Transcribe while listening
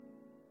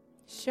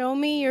Show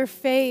me your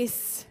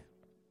face.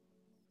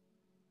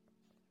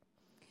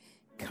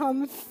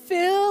 Come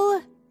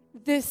fill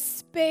this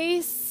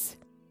space.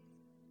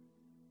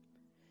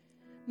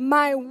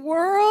 My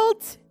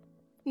world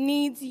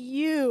needs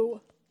you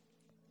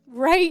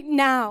right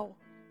now.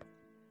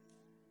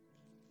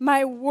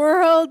 My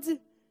world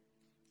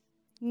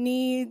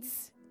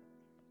needs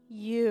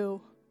you.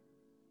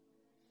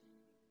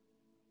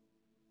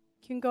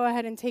 You can go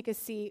ahead and take a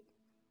seat.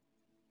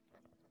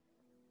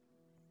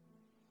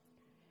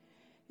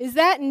 Is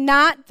that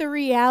not the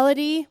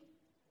reality?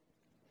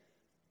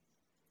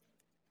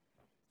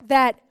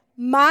 That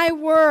my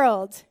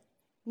world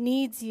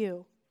needs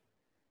you.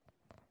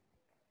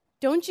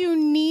 Don't you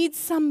need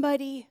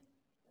somebody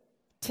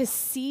to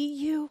see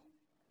you?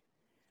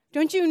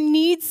 Don't you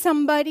need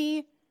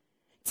somebody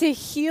to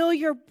heal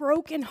your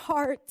broken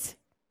heart?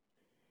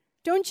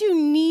 Don't you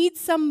need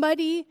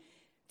somebody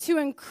to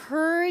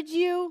encourage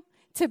you,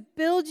 to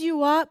build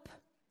you up,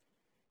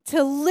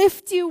 to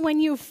lift you when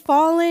you've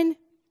fallen?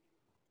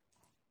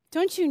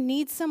 Don't you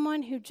need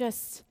someone who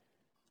just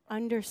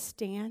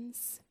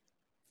understands?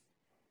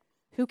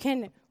 Who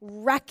can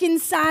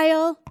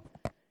reconcile?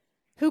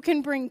 Who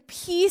can bring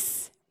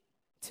peace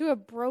to a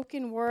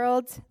broken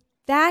world?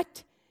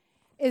 That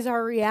is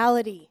our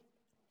reality.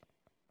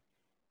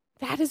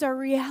 That is our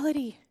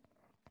reality.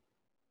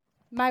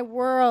 My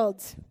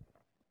world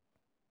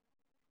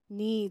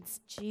needs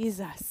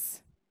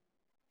Jesus.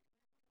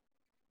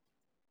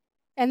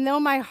 And though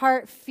my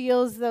heart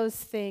feels those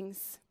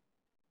things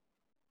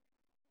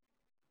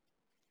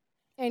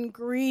and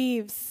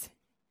grieves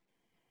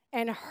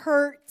and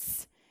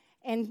hurts,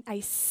 and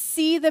I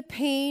see the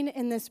pain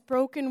in this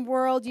broken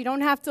world, you don't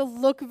have to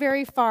look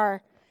very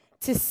far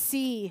to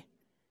see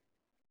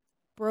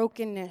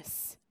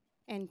brokenness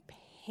and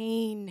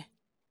pain.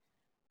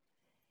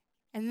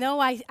 And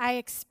though I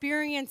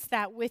experience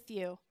that with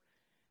you,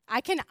 I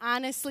can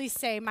honestly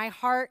say my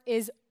heart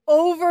is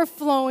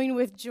overflowing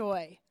with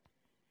joy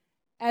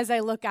as I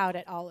look out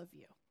at all of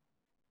you.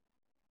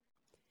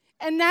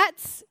 And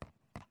that's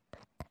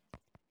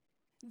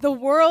the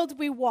world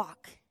we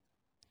walk,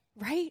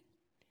 right?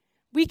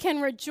 We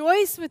can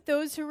rejoice with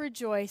those who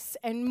rejoice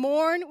and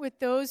mourn with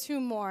those who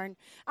mourn.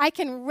 I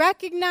can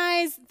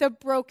recognize the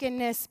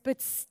brokenness,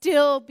 but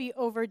still be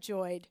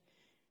overjoyed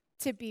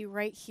to be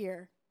right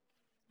here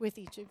with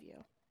each of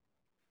you.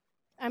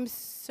 I'm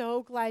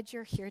so glad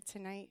you're here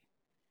tonight.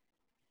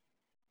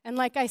 And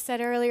like I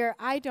said earlier,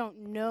 I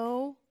don't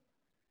know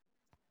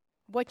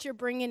what you're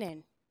bringing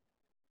in.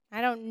 I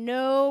don't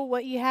know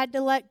what you had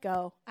to let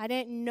go. I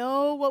didn't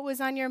know what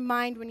was on your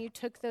mind when you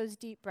took those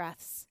deep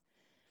breaths.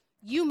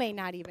 You may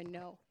not even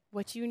know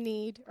what you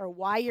need or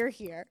why you're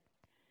here.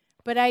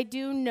 But I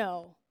do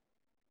know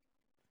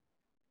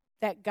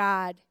that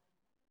God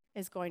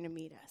is going to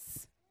meet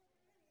us.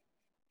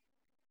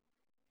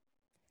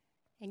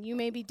 And you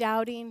may be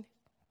doubting,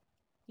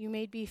 you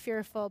may be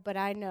fearful, but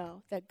I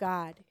know that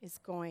God is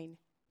going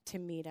to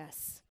meet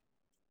us.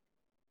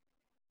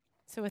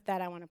 So with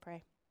that, I want to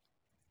pray.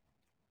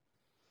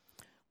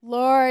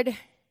 Lord,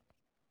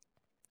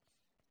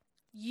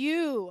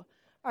 you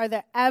are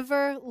the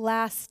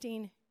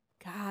everlasting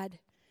God,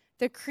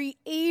 the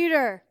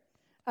creator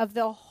of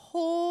the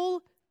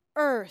whole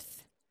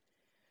earth,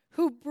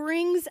 who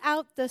brings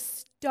out the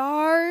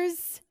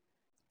stars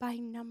by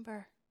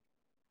number.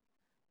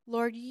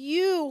 Lord,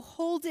 you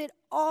hold it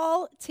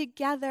all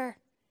together.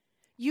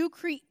 You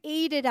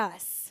created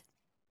us.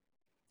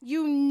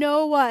 You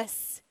know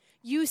us.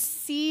 You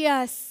see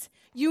us.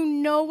 You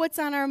know what's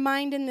on our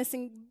mind in this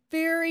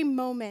very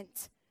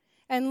moment.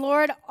 And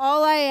Lord,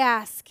 all I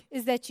ask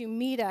is that you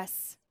meet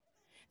us,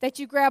 that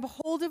you grab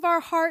hold of our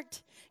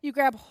heart, you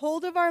grab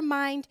hold of our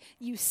mind,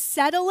 you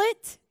settle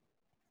it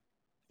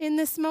in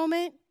this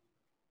moment.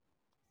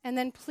 And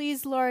then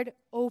please, Lord,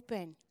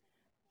 open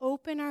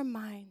our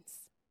minds,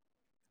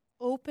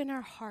 open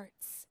our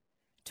hearts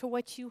to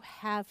what you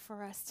have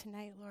for us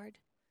tonight, Lord.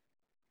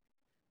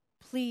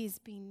 Please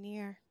be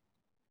near.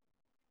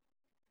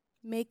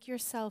 Make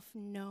yourself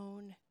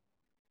known.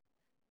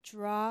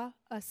 Draw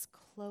us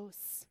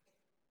close.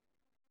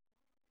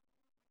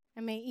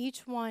 And may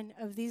each one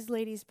of these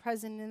ladies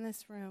present in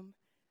this room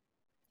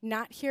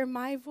not hear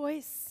my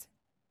voice,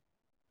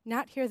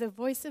 not hear the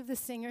voice of the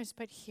singers,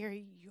 but hear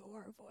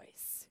your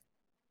voice.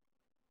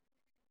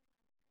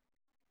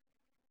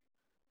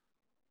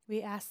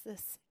 We ask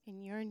this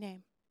in your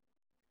name.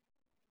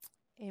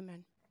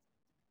 Amen.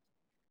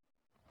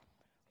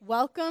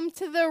 Welcome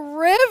to the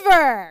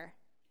river.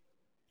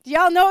 Do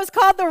y'all know it's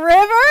called the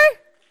river?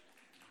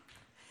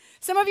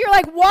 Some of you are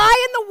like,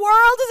 why in the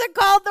world is it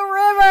called the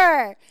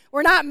river?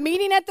 We're not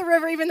meeting at the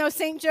river, even though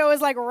St. Joe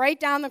is like right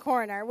down the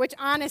corner, which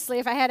honestly,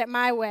 if I had it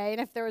my way, and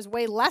if there was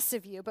way less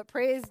of you, but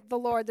praise the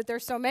Lord that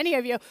there's so many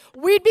of you,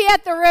 we'd be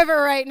at the river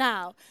right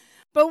now.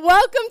 But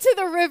welcome to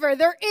the river.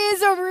 There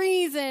is a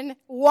reason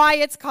why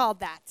it's called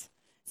that.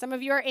 Some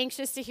of you are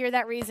anxious to hear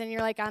that reason. You're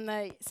like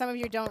some of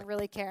you don't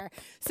really care.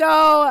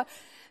 So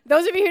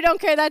those of you who don't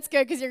care, that's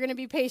good because you're going to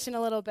be patient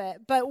a little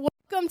bit. But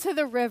welcome to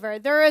the river.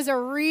 There is a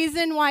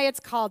reason why it's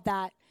called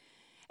that.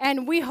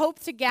 And we hope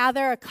to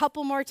gather a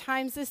couple more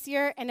times this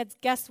year. And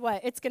guess what?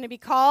 It's going to be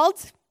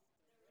called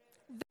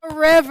the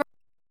river.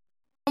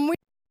 And we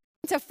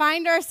to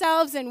find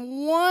ourselves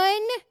in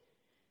one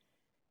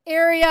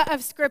area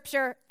of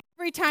Scripture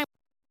every time,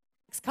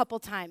 next couple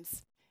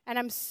times. And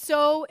I'm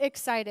so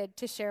excited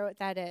to share what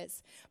that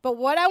is. But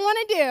what I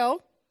want to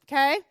do,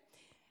 okay,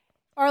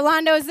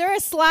 Orlando, is there a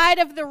slide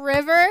of the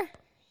river?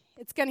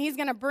 He's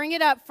going to bring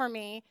it up for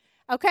me.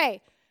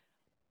 Okay,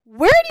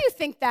 where do you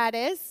think that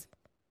is?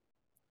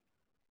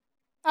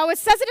 Oh, it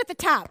says it at the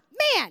top.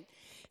 Man,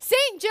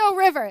 St. Joe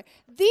River.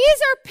 These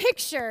are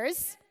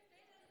pictures.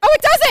 Oh,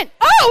 it doesn't.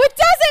 Oh, it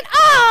doesn't.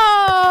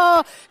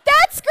 Oh,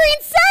 that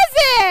screen says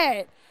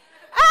it.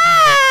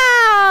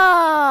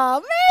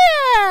 Oh,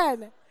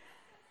 man.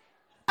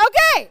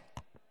 Okay.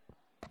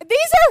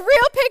 These are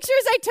real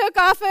pictures I took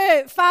off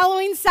of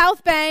following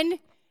South Bend.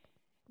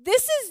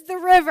 This is the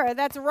river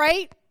that's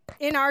right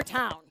in our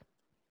town.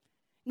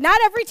 Not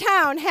every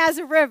town has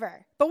a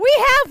river, but we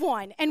have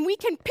one, and we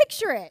can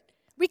picture it.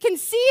 We can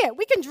see it.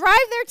 We can drive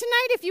there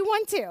tonight if you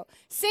want to.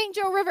 St.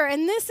 Joe River,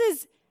 and this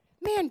is,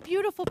 man,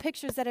 beautiful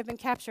pictures that have been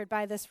captured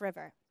by this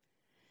river.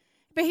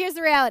 But here's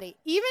the reality.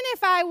 Even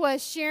if I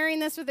was sharing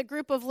this with a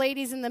group of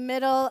ladies in the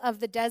middle of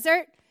the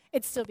desert,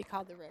 it'd still be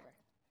called the river.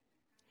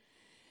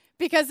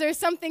 Because there's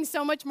something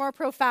so much more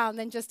profound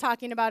than just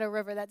talking about a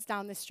river that's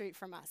down the street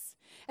from us.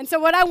 And so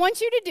what I want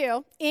you to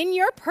do, in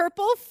your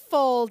purple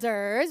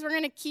folders, we're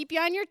going to keep you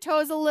on your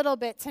toes a little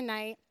bit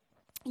tonight.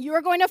 You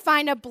are going to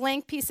find a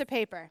blank piece of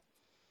paper.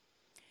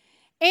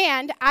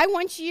 And I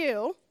want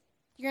you're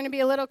going to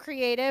be a little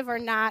creative or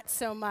not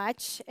so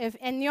much.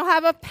 And you'll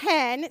have a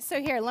pen.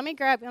 So here, let me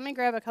grab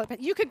a colored pen.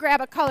 You could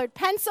grab a colored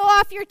pencil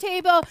off your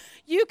table.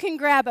 You can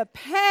grab a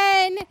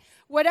pen,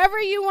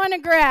 whatever you want to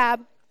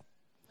grab.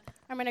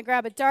 I'm going to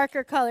grab a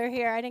darker color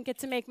here. I didn't get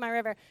to make my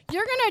river.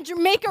 You're going to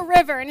make a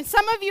river. And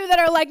some of you that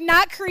are like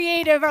not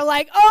creative are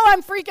like, oh,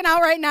 I'm freaking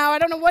out right now. I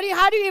don't know,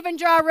 how do you even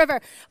draw a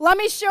river? Let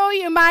me show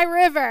you my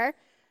river.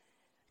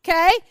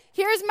 Okay?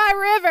 Here's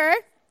my river.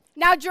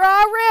 Now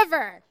draw a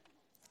river.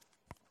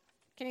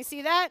 Can you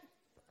see that?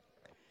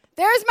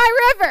 There's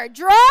my river.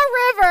 Draw a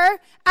river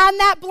on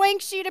that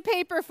blank sheet of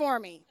paper for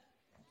me.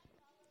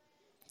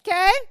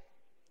 Okay?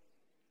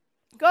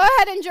 Go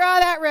ahead and draw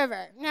that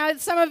river. Now,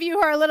 some of you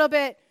who are a little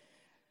bit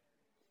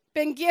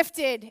been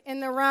gifted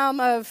in the realm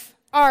of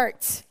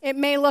art, it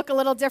may look a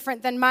little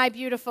different than my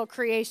beautiful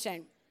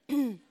creation.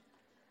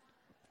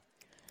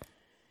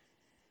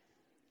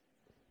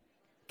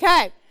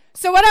 Okay,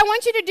 so what I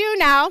want you to do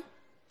now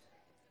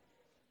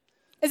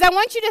is I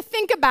want you to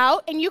think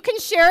about, and you can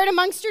share it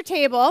amongst your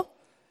table,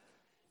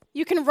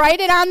 you can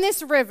write it on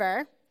this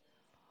river.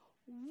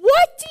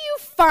 What do you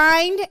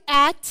find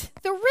at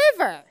the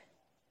river?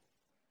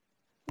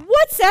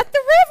 What's at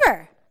the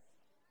river?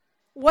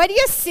 What do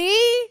you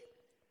see?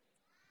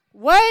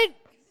 What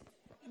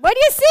do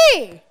you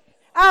see?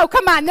 Oh,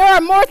 come on. There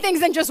are more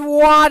things than just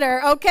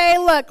water, okay?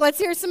 Look, let's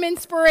hear some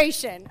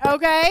inspiration,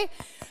 okay?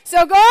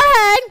 So go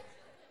ahead.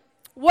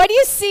 What do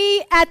you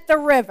see at the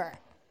river?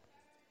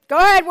 Go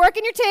ahead, work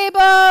in your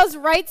tables,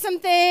 write some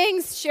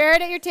things, share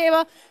it at your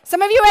table.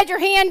 Some of you had your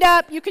hand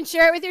up. You can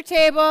share it with your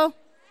table.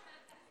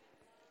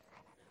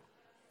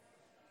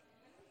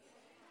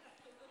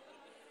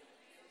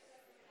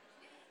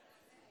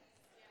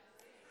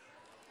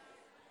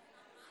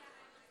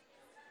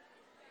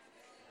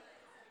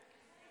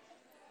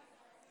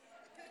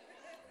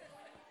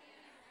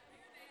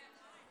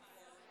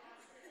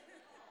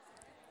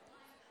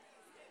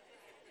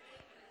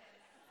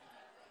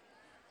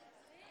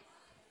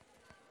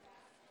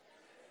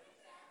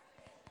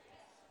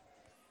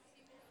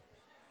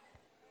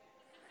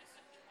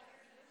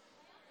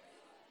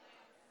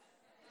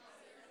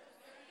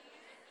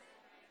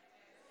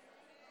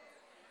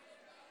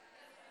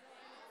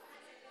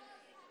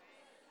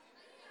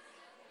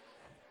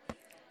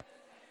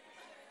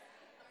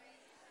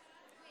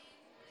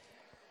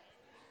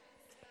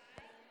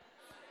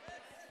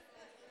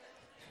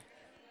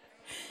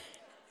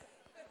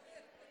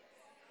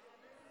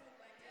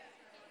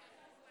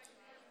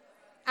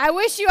 I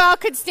wish you all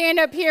could stand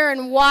up here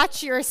and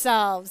watch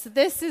yourselves.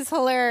 This is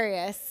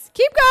hilarious.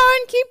 Keep going,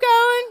 keep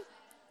going.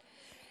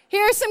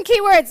 Here are some key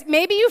words.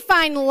 Maybe you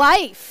find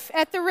life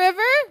at the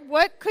river.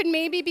 What could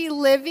maybe be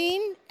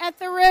living at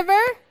the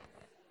river?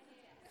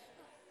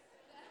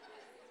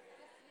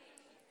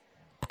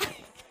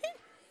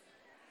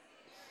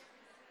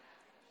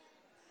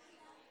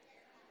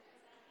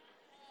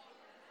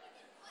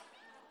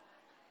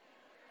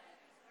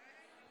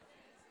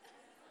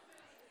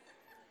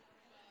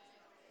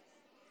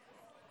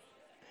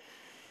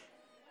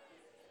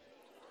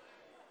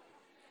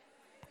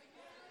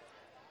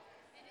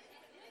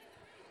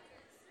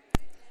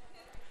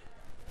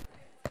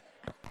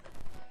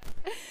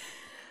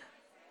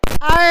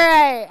 All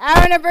right, I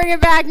want to bring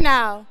it back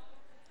now.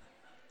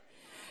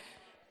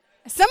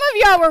 Some of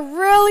y'all were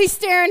really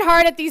staring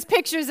hard at these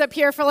pictures up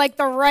here for like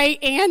the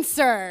right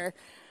answer.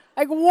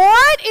 Like,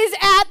 what is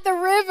at the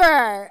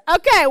river?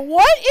 Okay,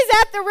 what is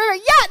at the river?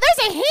 Yeah,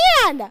 there's a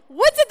hand.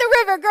 What's at the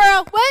river,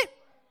 girl? What?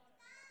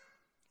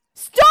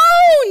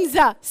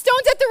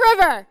 Stones at the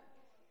river.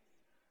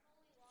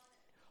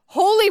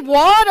 Holy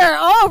water.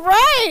 All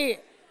right.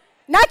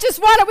 Not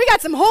just water. We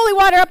got some holy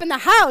water up in the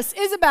house.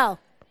 Isabel.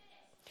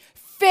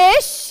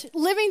 Fish,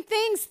 living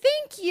things.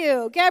 Thank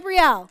you,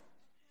 Gabrielle.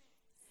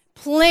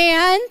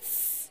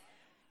 Plants.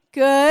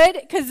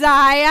 Good. Keziah,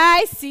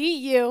 I see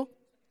you.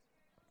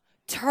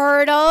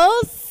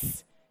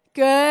 Turtles.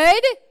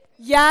 Good.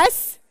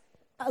 Yes.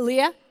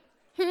 Aaliyah.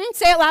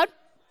 Say it loud.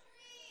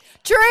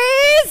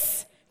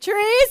 Trees.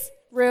 Trees.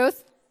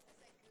 Ruth.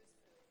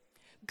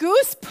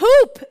 Goose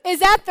poop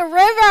is at the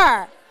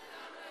river.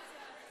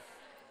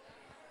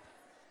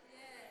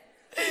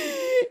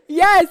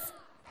 Yes.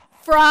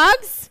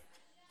 Frogs.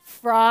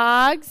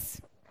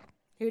 Frogs.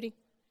 Hootie.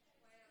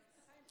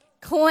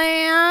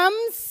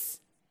 Clams.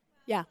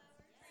 Yeah.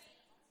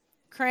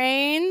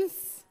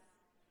 Cranes.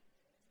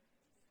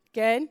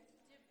 Good.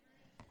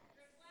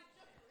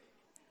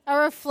 A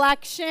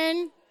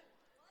reflection.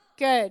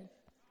 Good.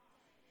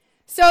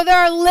 So there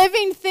are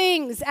living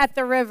things at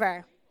the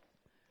river.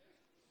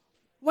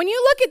 When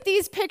you look at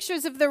these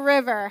pictures of the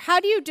river, how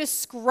do you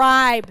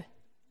describe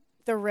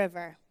the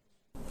river?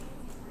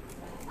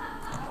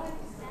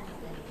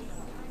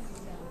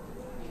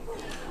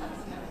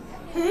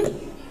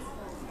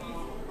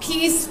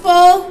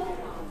 Peaceful,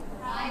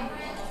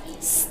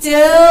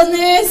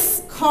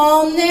 stillness,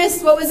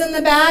 calmness. What was in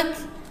the back?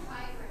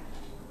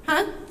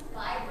 Huh?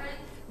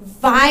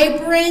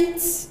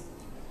 Vibrant.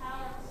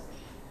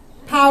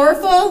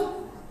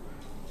 Powerful.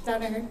 Is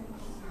that what I heard?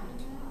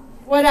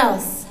 What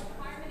else?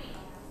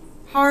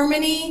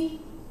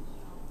 Harmony.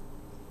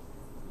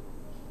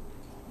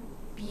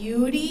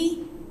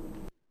 Beauty.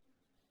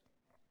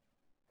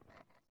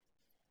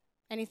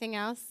 Anything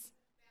else?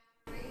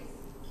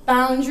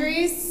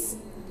 Boundaries.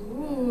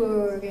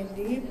 Ooh, we're getting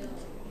deep.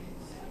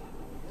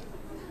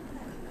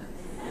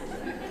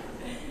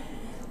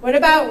 What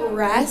about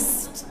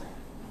rest?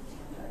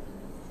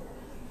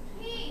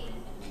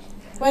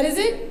 What is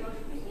it?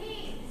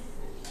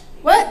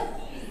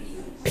 What?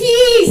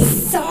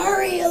 Peace.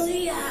 Sorry,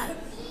 Aaliyah.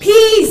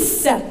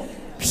 Peace.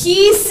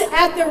 Peace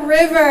at the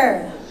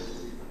river.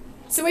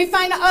 So we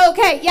find,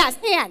 okay, yes,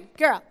 Ann,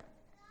 girl.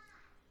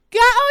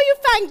 You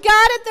find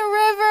God at the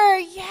river.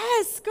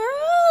 Yes,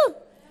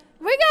 girl.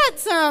 We got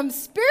some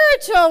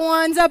spiritual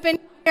ones up in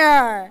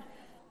here.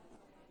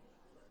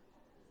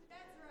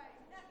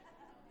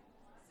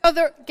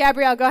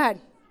 Gabrielle, go ahead.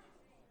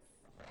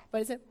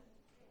 What is it?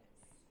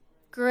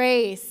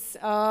 Grace.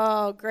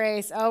 Oh,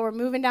 grace. Oh, we're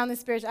moving down the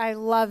spiritual. I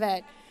love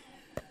it.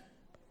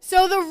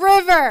 So the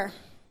river.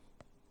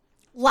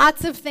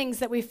 Lots of things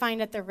that we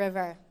find at the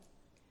river.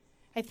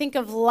 I think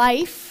of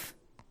life.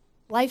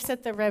 Life's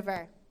at the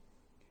river,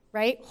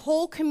 right?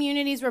 Whole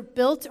communities were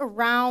built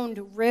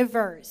around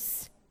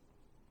rivers.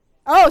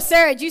 Oh,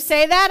 Sarah, did you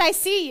say that? I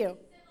see you.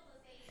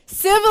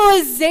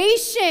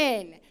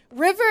 Civilization.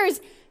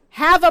 Rivers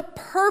have a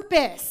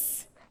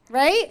purpose,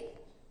 right?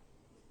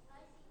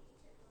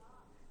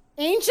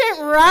 Ancient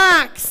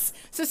rocks.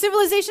 So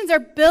civilizations are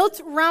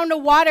built around a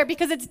water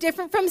because it's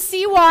different from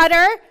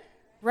seawater,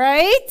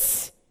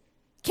 right?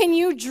 Can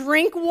you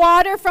drink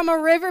water from a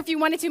river if you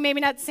wanted to?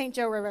 Maybe not the St.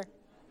 Joe River.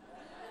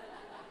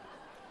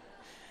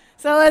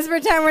 So let's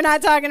pretend we're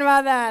not talking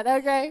about that,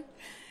 okay?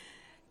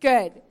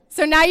 Good.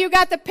 So now you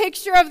got the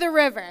picture of the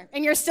river,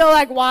 and you're still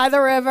like, why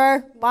the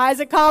river? Why is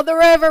it called the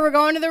river? We're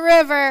going to the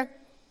river.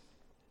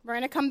 We're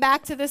going to come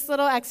back to this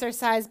little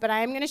exercise, but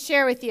I am going to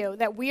share with you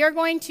that we are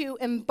going to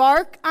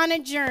embark on a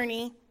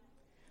journey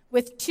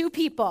with two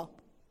people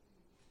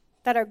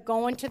that are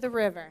going to the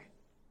river.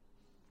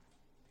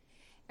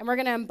 And we're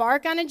going to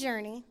embark on a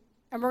journey,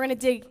 and we're going to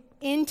dig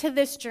into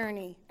this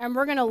journey, and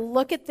we're going to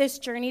look at this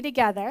journey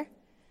together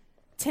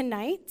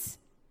tonight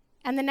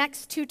and the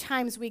next 2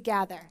 times we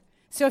gather.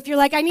 So if you're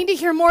like, I need to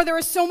hear more, there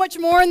is so much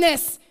more in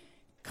this,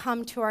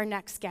 come to our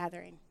next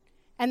gathering,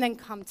 and then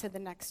come to the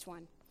next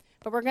one.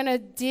 But we're going to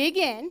dig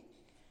in,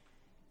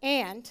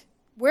 and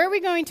where are we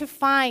going to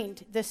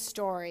find this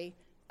story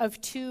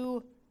of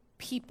 2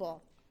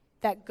 people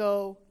that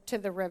go to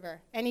the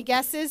river? Any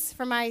guesses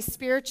for my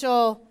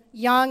spiritual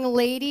young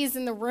ladies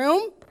in the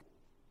room?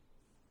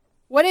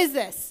 What is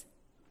this?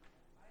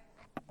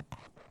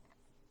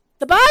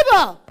 The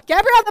Bible.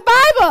 Gabrielle,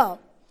 the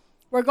Bible.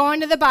 We're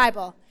going to the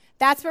Bible.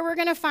 That's where we're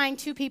going to find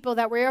 2 people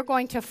that we are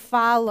going to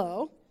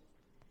follow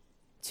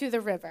to the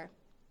river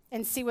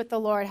and see what the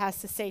Lord has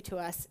to say to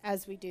us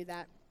as we do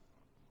that.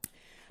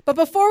 But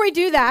before we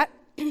do that,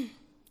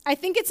 I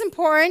think it's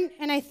important,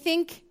 and I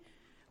think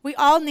we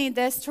all need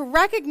this, to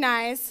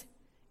recognize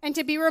and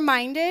to be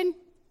reminded,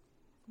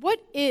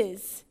 what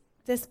is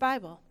this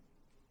Bible?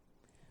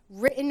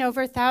 Written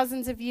over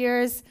thousands of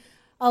years,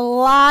 a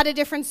lot of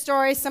different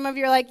stories. Some of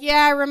you are like,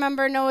 yeah, I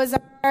remember Noah's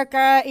Ark,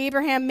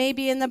 Abraham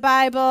maybe in the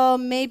Bible,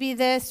 maybe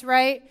this,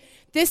 right?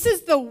 This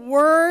is the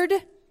Word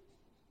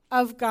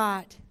of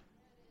God.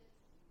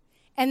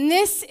 And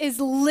this is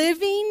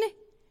living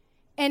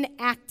and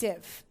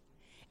active.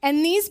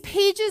 And these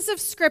pages of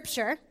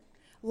Scripture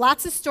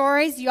Lots of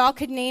stories. Y'all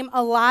could name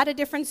a lot of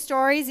different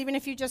stories, even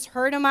if you just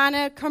heard them on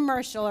a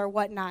commercial or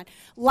whatnot.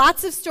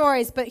 Lots of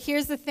stories, but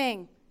here's the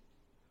thing.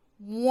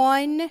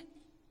 One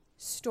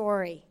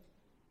story.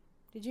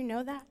 Did you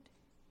know that?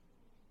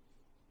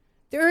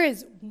 There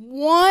is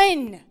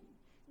one,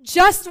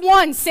 just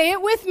one. Say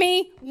it with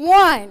me.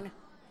 One.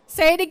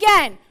 Say it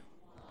again.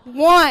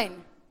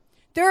 One.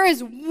 There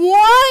is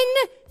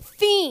one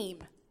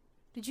theme.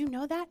 Did you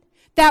know that?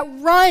 That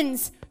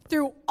runs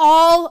through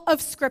all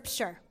of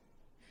Scripture.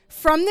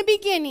 From the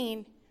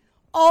beginning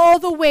all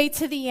the way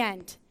to the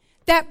end.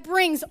 That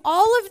brings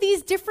all of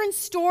these different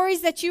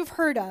stories that you've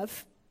heard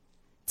of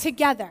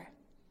together.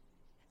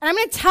 And I'm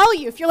going to tell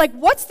you, if you're like,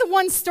 what's the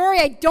one story?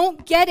 I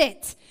don't get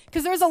it.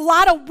 Because there's a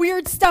lot of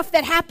weird stuff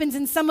that happens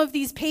in some of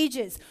these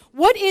pages.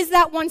 What is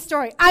that one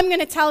story? I'm going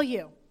to tell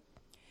you.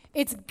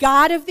 It's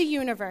God of the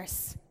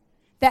universe,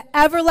 the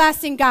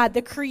everlasting God,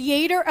 the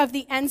creator of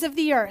the ends of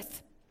the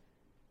earth,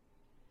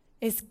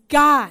 is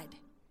God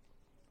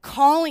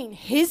calling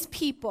his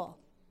people,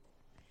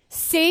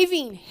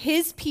 saving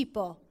his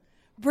people,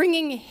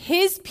 bringing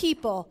his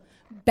people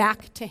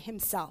back to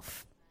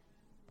himself.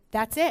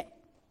 That's it.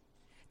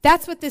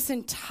 That's what this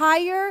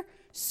entire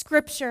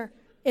scripture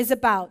is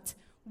about.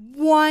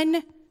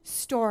 One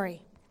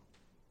story.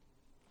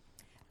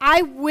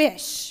 I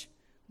wish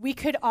we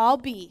could all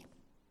be,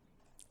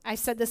 I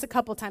said this a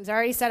couple times. I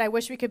already said I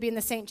wish we could be in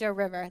the St. Joe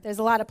River. There's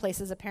a lot of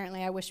places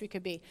apparently I wish we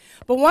could be.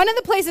 But one of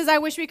the places I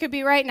wish we could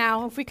be right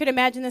now, if we could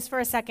imagine this for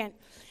a second,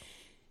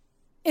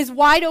 is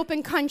wide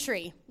open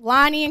country.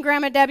 Lonnie and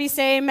Grandma Debbie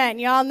say amen.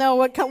 Y'all know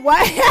what the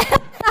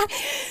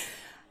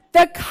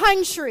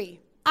country.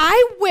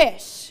 I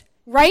wish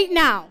right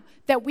now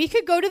that we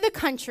could go to the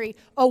country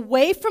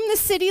away from the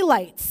city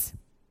lights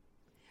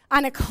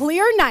on a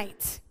clear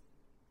night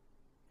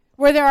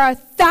where there are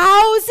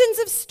thousands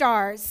of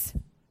stars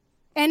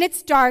and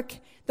it's dark.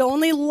 The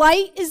only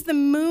light is the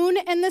moon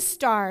and the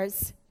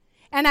stars.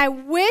 And I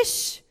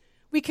wish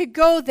we could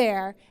go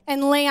there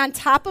and lay on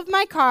top of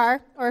my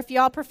car, or if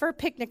y'all prefer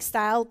picnic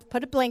style,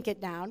 put a blanket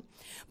down.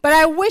 But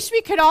I wish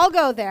we could all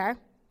go there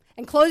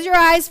and close your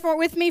eyes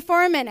with me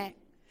for a minute.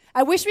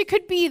 I wish we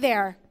could be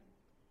there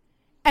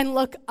and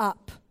look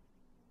up.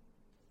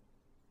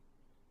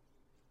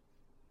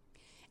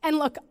 And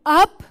look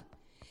up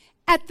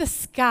at the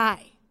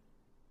sky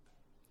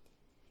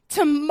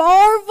to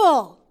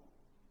marvel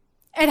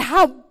at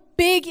how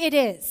big it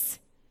is.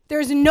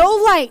 There's no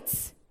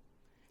lights.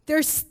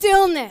 There's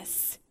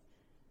stillness.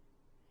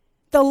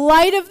 The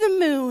light of the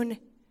moon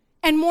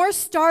and more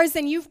stars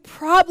than you've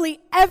probably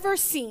ever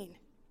seen.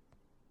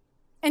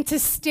 And to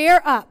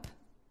stare up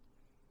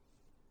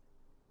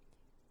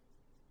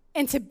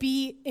and to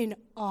be in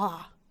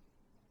awe.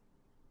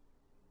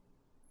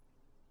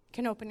 You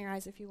can open your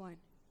eyes if you want.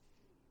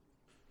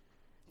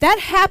 That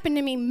happened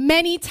to me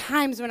many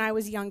times when I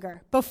was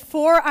younger,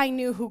 before I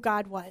knew who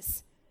God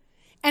was.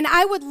 And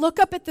I would look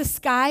up at the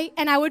sky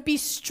and I would be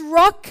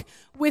struck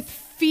with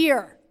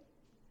fear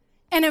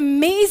and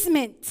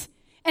amazement.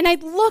 And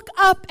I'd look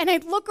up and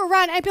I'd look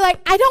around and I'd be like,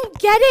 I don't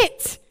get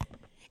it.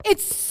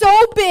 It's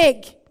so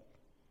big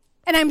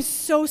and I'm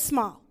so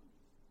small.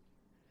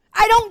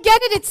 I don't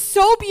get it. It's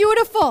so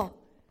beautiful.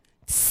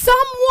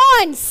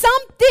 Something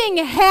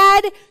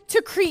had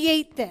to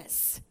create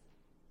this.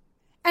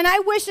 And I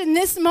wish in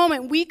this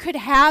moment we could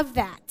have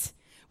that,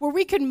 where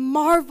we could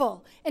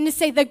marvel and to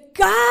say, the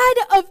God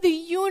of the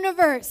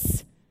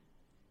universe,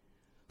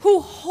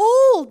 who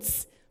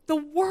holds the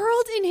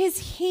world in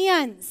his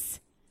hands.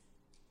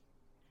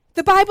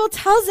 The Bible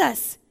tells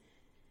us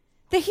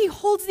that he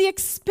holds the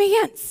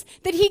expanse,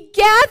 that he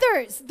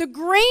gathers the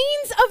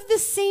grains of the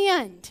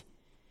sand.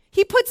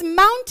 He puts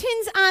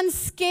mountains on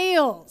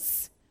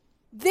scales.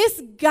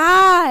 This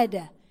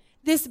God,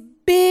 this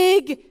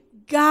big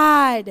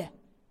God.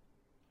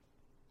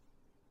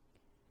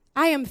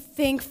 I am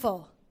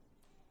thankful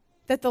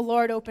that the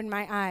Lord opened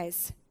my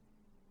eyes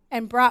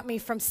and brought me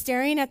from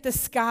staring at the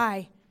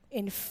sky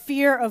in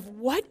fear of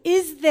what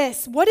is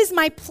this? What is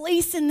my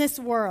place in this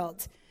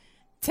world?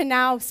 To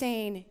now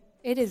saying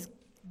it is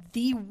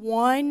the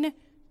one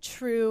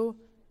true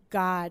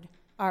God,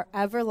 our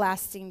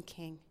everlasting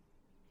King.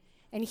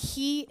 And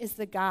he is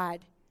the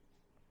God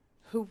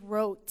who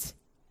wrote,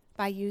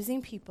 by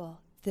using people,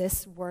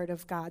 this word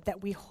of God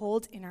that we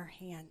hold in our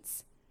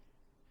hands.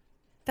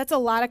 That's a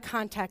lot of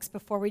context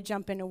before we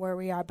jump into where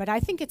we are, but I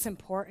think it's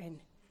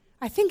important.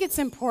 I think it's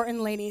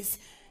important, ladies,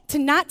 to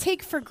not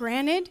take for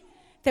granted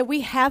that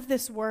we have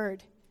this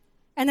word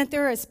and that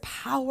there is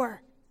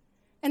power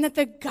and that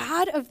the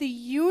God of the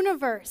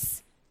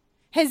universe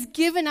has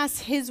given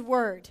us his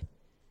word.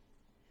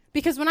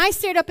 Because when I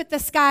stared up at the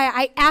sky,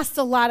 I asked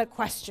a lot of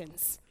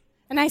questions.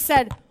 And I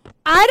said,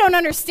 I don't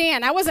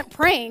understand. I wasn't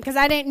praying because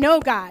I didn't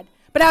know God,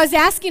 but I was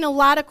asking a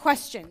lot of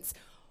questions.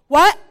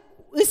 What?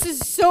 This is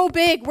so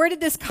big. Where did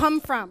this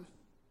come from?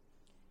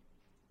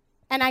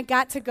 And I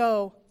got to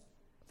go.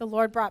 The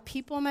Lord brought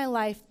people in my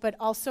life, but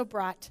also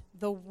brought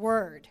the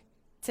word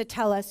to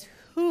tell us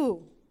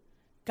who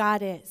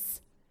God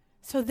is.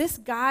 So this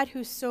God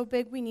who's so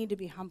big, we need to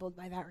be humbled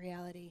by that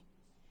reality.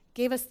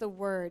 gave us the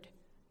word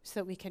so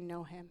that we can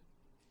know him.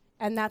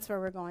 And that's where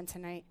we're going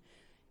tonight.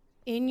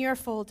 In your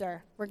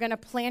folder, we're going to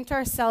plant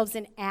ourselves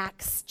in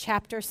Acts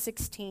chapter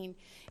 16.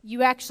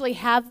 You actually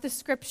have the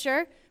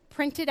scripture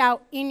printed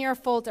out in your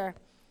folder.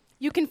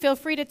 You can feel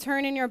free to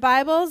turn in your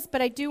Bibles,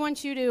 but I do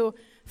want you to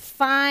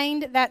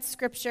find that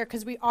scripture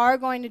because we are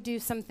going to do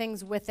some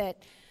things with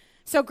it.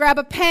 So grab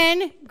a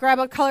pen, grab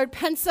a colored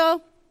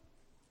pencil,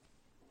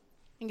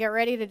 and get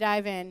ready to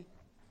dive in.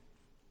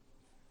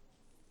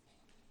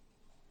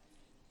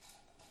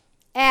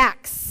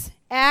 Acts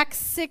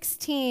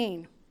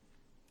 16.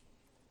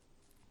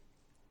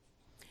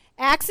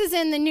 Acts is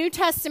in the New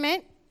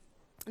Testament.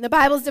 The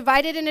Bible is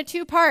divided into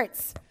two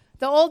parts,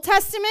 the Old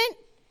Testament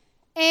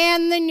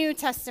and the New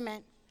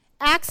Testament.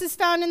 Acts is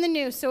found in the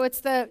New, so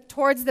it's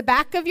towards the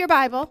back of your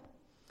Bible.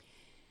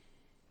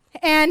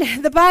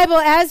 And the Bible,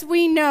 as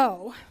we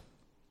know,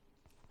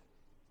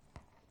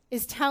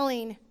 is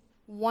telling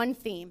one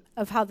theme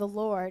of how the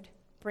Lord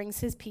brings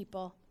his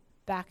people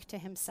back to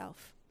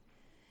himself.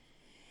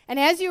 And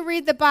as you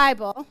read the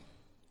Bible,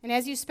 and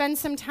as you spend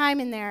some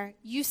time in there,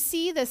 you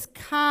see this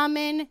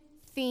common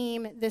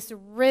theme, this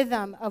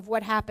rhythm of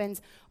what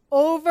happens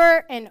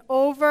over and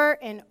over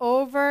and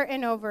over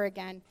and over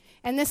again.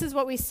 And this is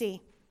what we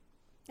see.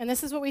 And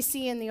this is what we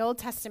see in the Old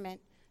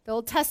Testament. The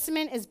Old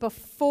Testament is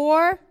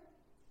before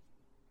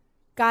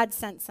God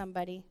sent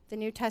somebody. The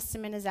New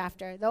Testament is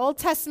after. The Old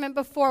Testament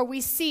before,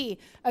 we see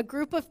a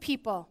group of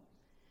people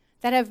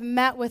that have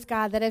met with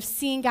God, that have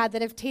seen God,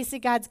 that have tasted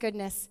God's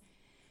goodness.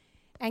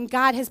 And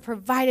God has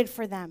provided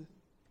for them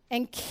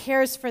and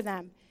cares for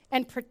them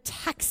and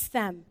protects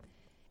them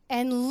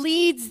and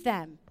leads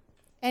them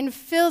and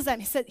fills them.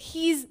 He said,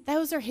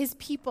 those are his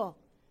people.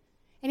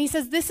 And he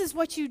says, this is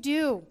what you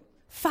do.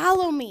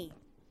 Follow me.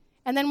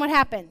 And then what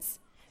happens?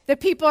 The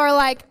people are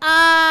like,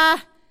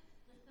 I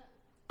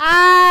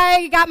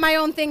got my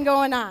own thing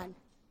going on.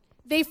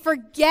 They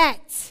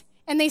forget,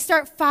 and they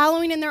start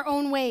following in their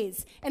own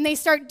ways, and they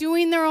start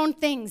doing their own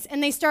things,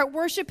 and they start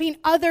worshiping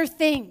other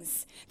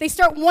things. They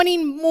start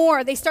wanting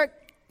more. They start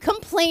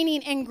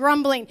complaining and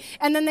grumbling,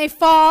 and then they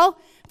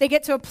fall. They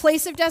get to a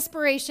place of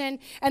desperation,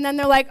 and then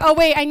they're like, oh,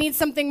 wait, I need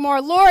something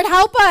more. Lord,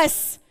 help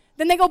us.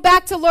 Then they go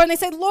back to Lord, and they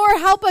say, Lord,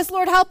 help us.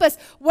 Lord, help us.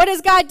 What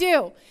does God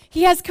do?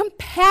 He has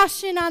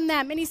compassion on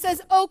them, and he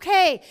says,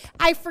 okay,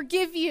 I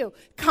forgive you.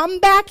 Come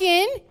back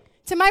in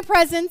to my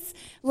presence.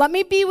 Let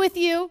me be with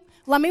you.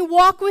 Let me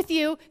walk with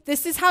you.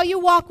 This is how you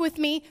walk with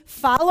me.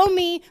 Follow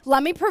me.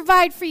 Let me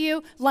provide for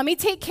you. Let me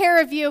take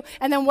care of you.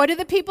 And then what do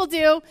the people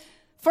do?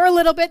 For a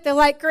little bit, they're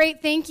like,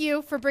 great, thank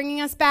you for bringing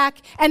us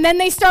back. And then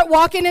they start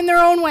walking in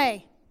their own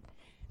way.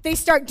 They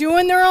start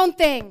doing their own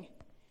thing.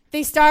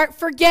 They start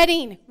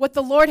forgetting what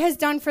the Lord has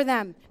done for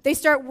them. They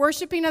start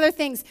worshiping other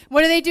things.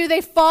 What do?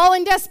 They fall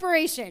in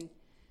desperation.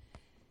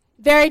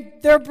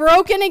 They're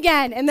broken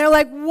again. And they're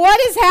like, what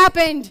has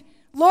happened?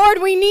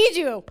 Lord, we need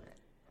you.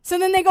 So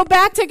then they go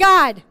back to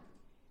God.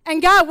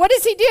 And God, what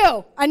does he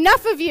do?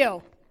 Enough of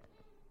you.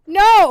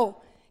 No.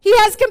 He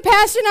has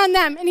compassion on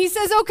them. And he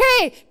says,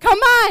 okay, come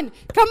on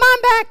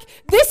back.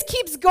 This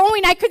keeps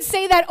going. I could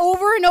say that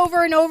over and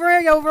over and over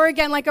and over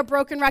again like a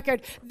broken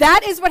record.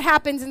 That is what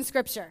happens in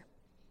Scripture.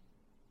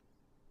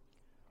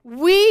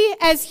 We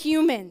as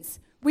humans,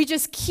 we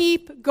just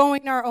keep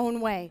going our own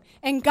way.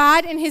 And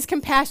God in his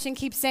compassion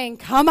keeps saying,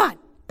 come on.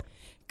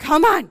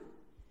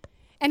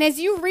 And as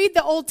you read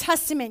the Old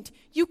Testament,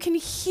 you can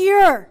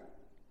hear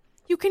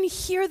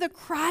the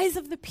cries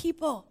of the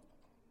people.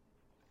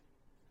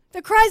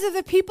 The cries of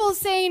the people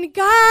saying,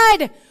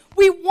 God,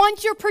 we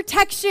want your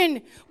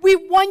protection. We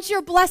want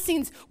your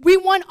blessings. We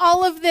want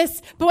all of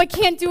this, but I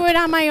can't do it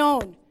on my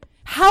own.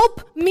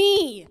 Help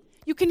me.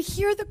 You can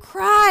hear the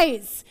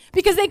cries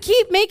because they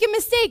keep making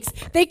mistakes.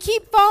 They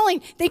keep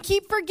falling. They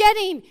keep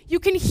forgetting. You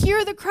can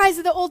hear the cries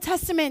of the Old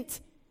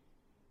Testament.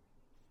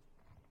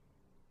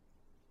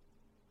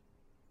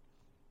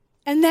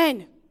 And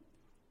then,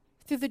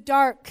 through the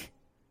dark,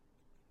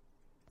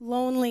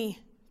 lonely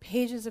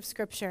pages of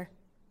Scripture,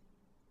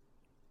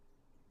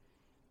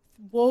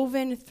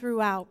 woven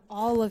throughout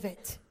all of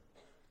it,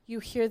 you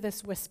hear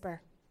this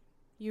whisper.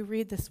 You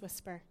read this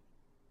whisper.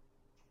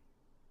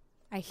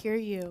 I hear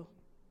you.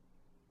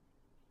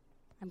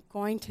 I'm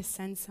going to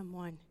send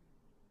someone.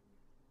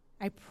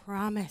 I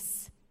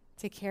promise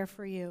to care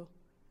for you.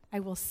 I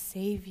will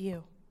save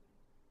you.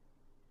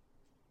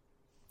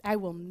 I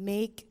will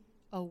make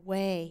a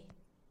way.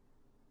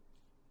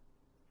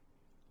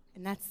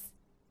 And that's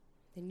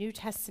the New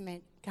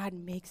Testament. God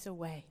makes a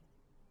way.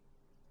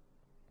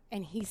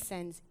 And he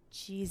sends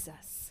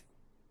Jesus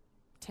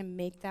to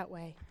make that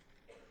way.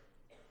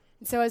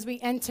 And so as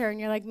we enter, and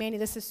you're like, Mandy,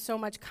 this is so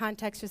much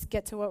context, just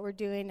get to what we're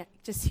doing,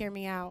 just hear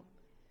me out.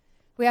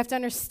 We have to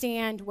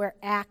understand where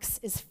Acts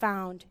is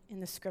found in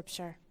the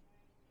Scripture.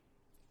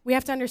 We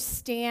have to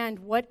understand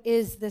what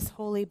is this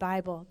Holy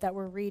Bible that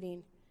we're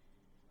reading.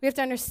 We have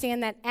to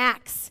understand that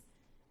Acts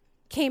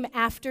came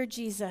after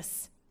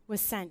Jesus was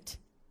sent,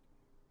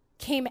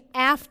 came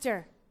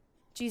after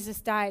Jesus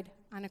died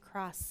on a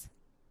cross,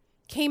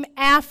 came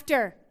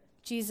after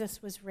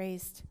Jesus was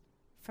raised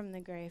from from the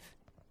grave.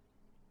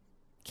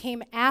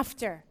 Came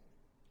after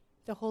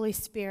the Holy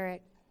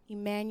Spirit,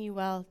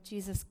 Emmanuel,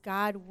 Jesus,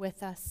 God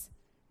with us.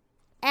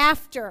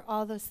 After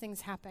all those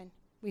things happen,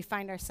 we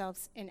find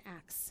ourselves in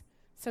Acts.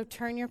 So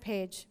turn your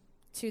page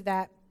to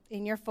that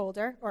in your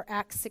folder, or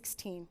Acts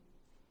 16.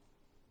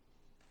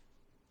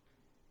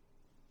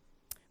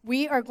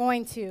 We are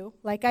going to,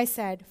 like I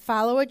said,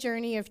 follow a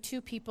journey of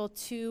two people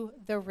to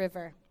the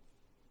river.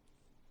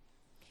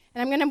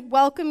 And I'm going to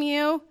welcome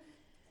you,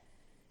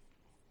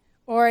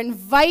 or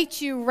invite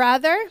you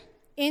rather,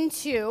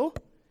 into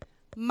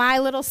my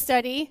little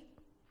study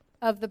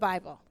of the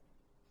Bible.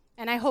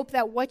 And I hope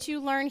that what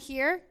you learn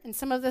here and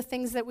some of the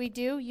things that we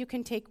do, you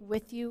can take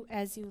with you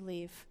as you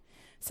leave.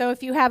 So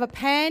if you have a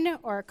pen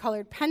or a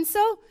colored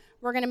pencil,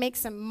 we're going to make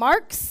some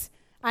marks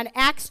on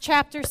Acts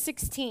chapter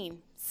 16.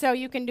 So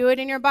you can do it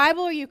in your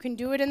Bible or you can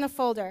do it in the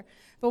folder.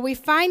 But we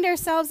find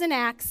ourselves in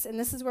Acts, and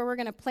this is where we're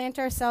going to plant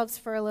ourselves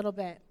for a little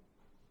bit.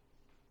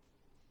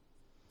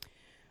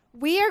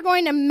 We are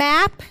going to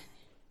map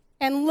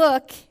and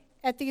look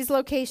at these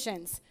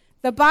locations.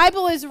 The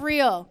Bible is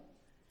real.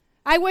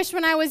 I wish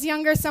when I was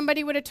younger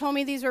somebody would have told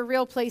me these were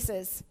real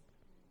places.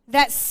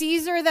 That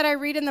Caesar that I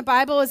read in the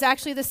Bible is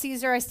actually the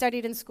Caesar I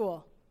studied in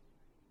school.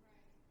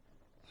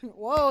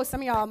 Whoa,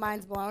 some of y'all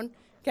minds blown.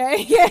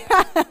 Okay,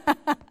 yeah.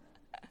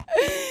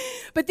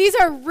 But these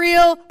are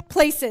real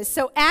places.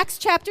 So Acts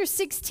chapter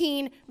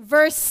 16,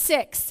 verse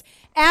 6.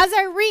 As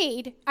I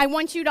read, I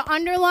want you to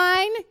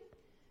underline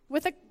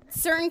with a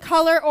certain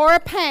color or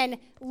a pen,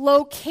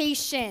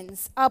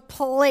 locations, a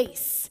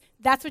place.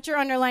 That's what you're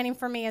underlining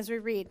for me as we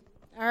read.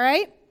 All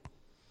right?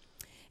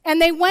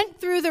 And they went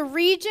through the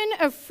region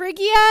of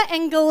Phrygia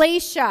and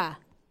Galatia.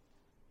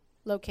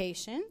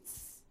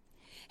 Locations.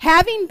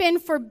 Having been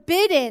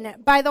forbidden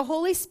by the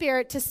Holy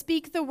Spirit to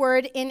speak the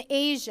word in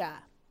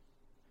Asia.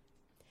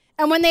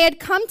 And when they had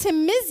come to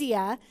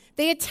Mysia,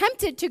 they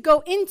attempted to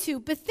go into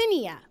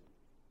Bithynia.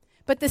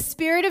 But the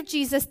Spirit of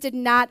Jesus did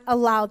not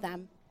allow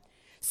them.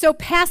 So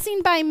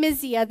passing by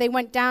Mysia, they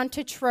went down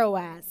to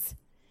Troas.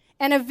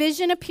 And a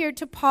vision appeared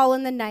to Paul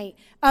in the night.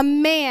 A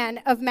man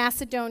of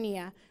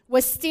Macedonia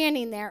was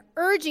standing there,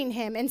 urging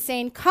him and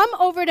saying, "Come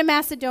over to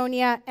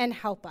Macedonia and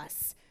help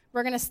us."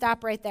 We're going to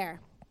stop right there.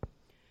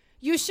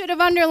 You should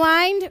have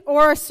underlined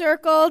or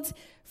circled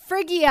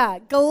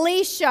Phrygia,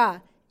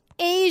 Galatia,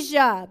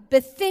 Asia,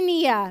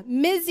 Bithynia,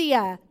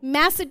 Mysia,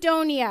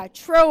 Macedonia,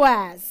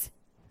 Troas.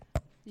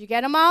 You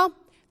get them all?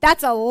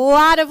 That's a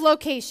lot of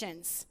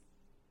locations.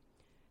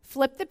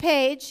 Flip the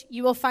page,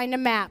 you will find a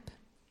map.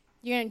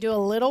 You're going to do a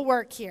little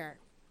work here.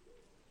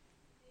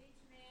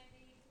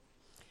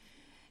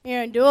 You're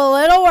going to do a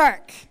little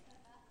work.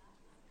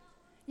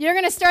 You're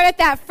going to start at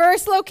that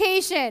first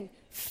location.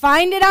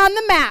 Find it on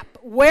the map.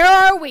 Where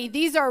are we?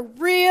 These are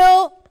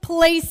real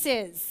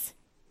places.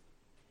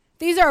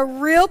 These are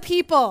real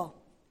people.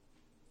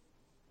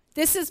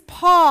 This is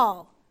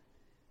Paul.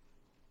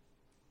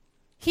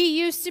 He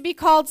used to be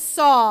called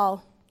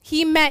Saul.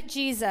 He met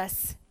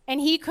Jesus,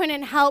 and he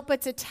couldn't help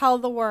but to tell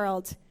the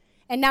world.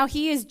 And now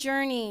he is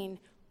journeying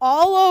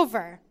all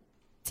over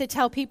to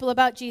tell people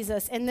about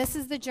Jesus. And this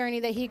is the journey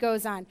that he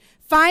goes on.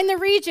 Find the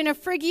region of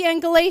Phrygia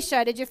and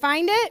Galatia. Did you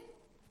find it?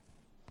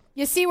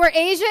 You see where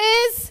Asia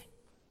is?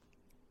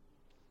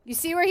 You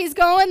see where he's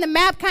going? The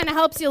map kind of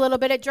helps you a little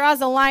bit. It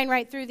draws a line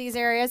right through these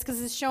areas because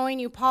it's showing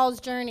you Paul's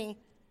journey.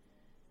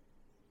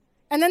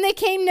 And then they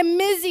came to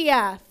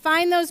Mysia.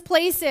 Find those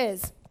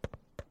places.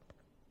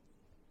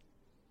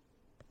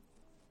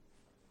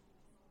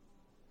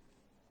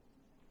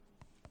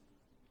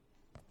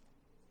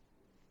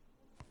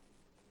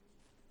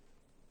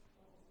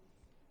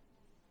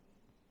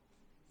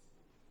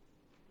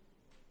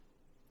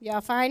 Y'all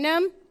find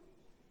them?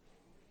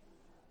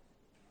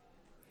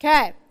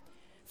 Okay.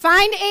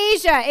 Find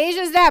Asia.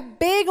 Asia's that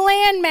big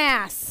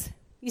landmass.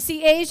 You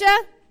see Asia?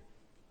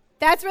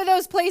 That's where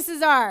those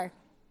places are.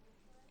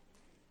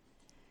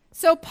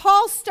 So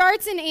Paul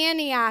starts in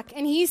Antioch,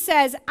 and he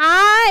says,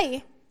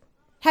 I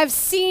have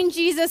seen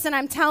Jesus, and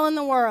I'm telling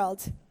the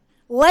world.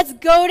 Let's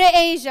go to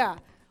Asia.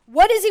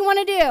 What does he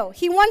want to do?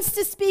 He wants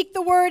to speak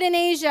the word in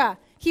Asia.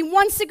 He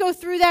wants to go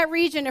through that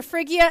region of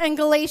Phrygia and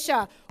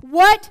Galatia.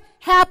 What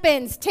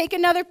happens? Take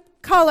another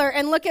color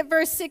and look at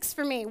verse 6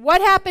 for me.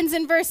 What happens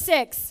in verse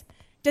 6?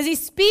 Does he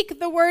speak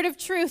the word of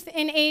truth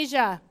in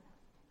Asia?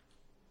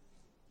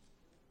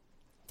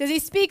 Does he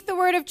speak the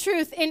word of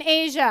truth in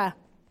Asia?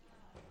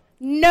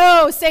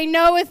 No. Say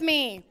no with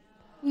me.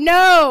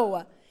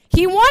 No.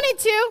 He wanted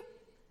to.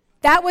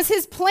 That was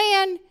his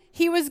plan.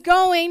 He was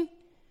going,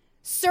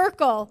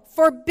 circle,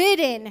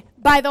 forbidden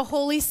by the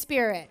Holy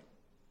Spirit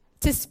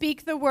to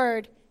speak the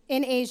word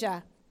in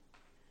Asia.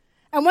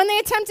 And when they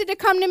attempted to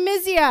come to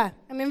Mysia,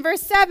 I'm in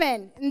verse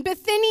 7, in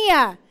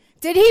Bithynia,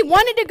 he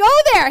wanted to go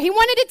there. He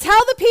wanted to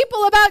tell the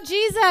people about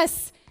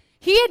Jesus.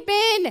 He had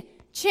been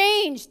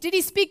changed. Did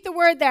he speak the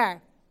word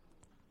there?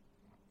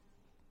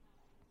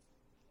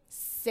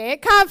 Say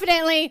it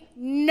confidently.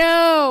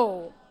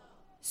 No.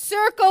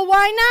 Circle,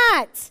 why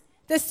not?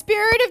 The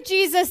Spirit of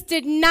Jesus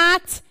did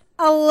not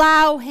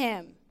allow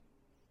him.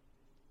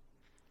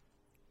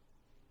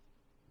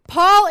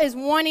 Paul is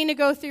wanting to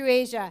go through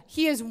Asia.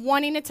 He is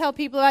wanting to tell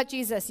people about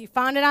Jesus. You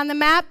found it on the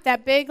map,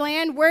 that big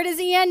land. Where does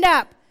he end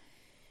up?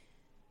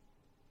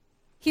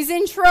 He's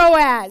in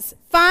Troas.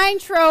 Find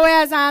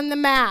Troas on the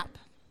map.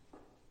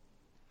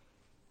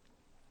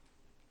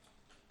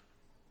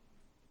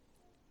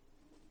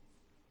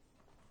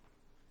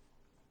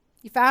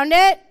 You found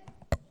it?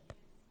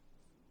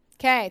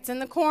 Okay, it's in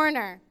the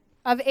corner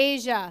of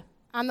Asia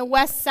on the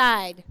west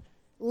side.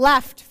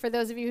 Left, for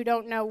those of you who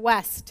don't know,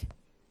 west.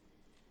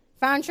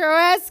 Found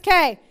Troas?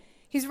 Okay,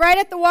 he's right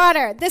at the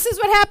water. This is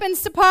what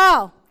happens to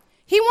Paul.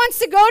 He wants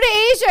to go to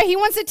Asia. He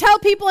wants to tell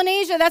people in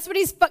Asia. That's what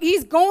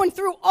he's going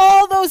through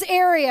all those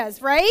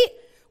areas, right?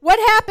 What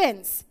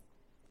happens?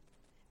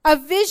 A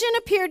vision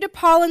appeared to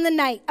Paul in the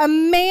night. A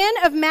man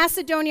of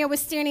Macedonia was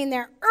standing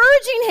there,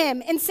 urging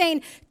him and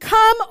saying,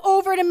 "Come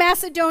over to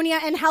Macedonia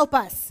and help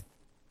us."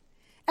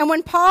 And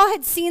when Paul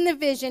had seen the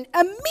vision,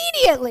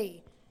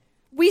 immediately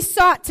we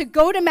sought to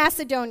go to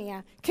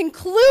Macedonia,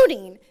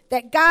 concluding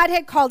that God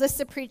had called us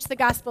to preach the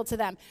gospel to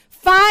them.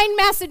 Find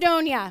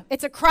Macedonia.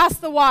 It's across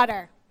the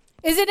water.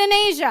 Is it in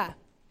Asia?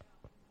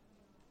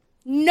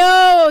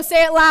 No.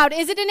 Say it loud.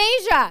 Is it in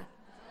Asia?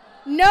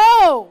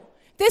 No.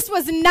 This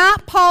was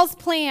not Paul's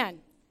plan.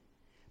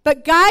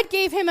 But God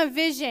gave him a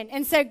vision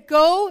and said,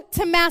 go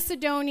to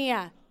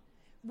Macedonia.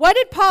 What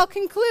did Paul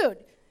conclude?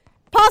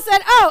 Paul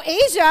said, oh,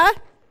 Asia?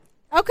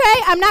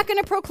 Okay, I'm not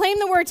going to proclaim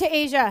the word to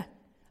Asia.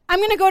 I'm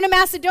going to go to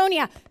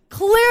Macedonia.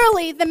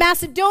 Clearly, the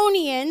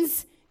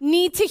Macedonians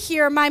need to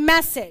hear my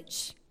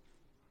message.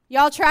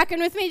 Y'all tracking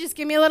with me? Just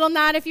give me a little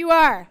nod if you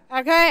are.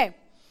 Okay.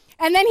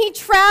 And then he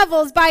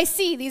travels by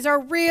sea. These are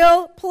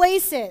real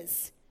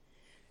places.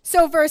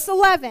 So verse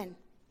 11.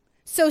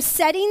 So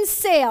setting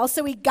sail,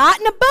 so he got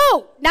in a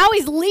boat. Now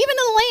he's leaving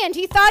the land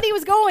he thought he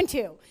was going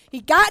to. He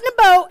got in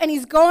a boat and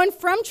he's going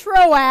from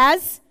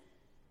Troas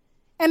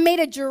and made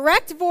a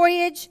direct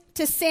voyage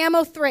to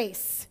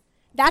Samothrace.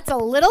 That's a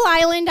little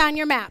island on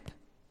your map.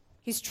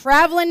 He's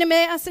traveling to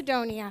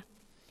Macedonia.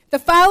 The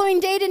following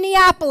day to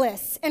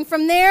Neapolis, and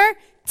from there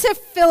to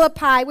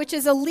Philippi, which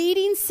is a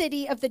leading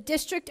city of the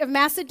district of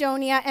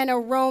Macedonia and a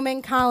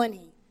Roman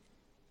colony.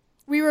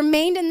 We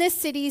remained in this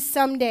city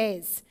some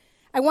days.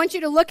 I want you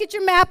to look at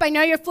your map. I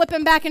know you're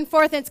flipping back and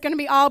forth, and it's going to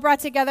be all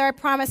brought together. I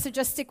promise, so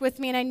just stick with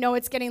me, and I know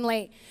it's getting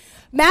late.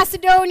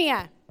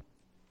 Macedonia.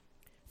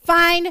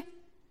 Find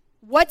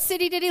what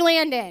city did he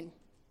land in?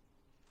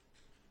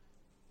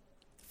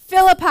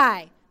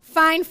 Philippi.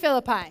 Find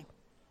Philippi.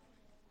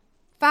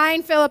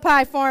 Find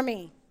Philippi for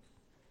me.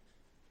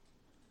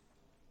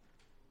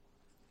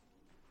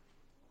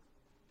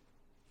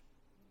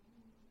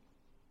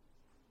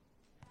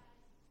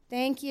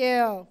 Thank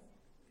you.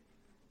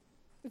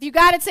 If you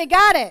got it, say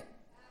got it.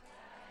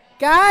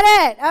 Got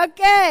it.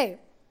 Okay.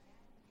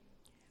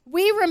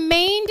 We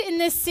remained in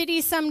this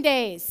city some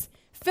days.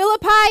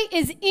 Philippi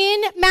is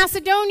in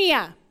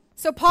Macedonia.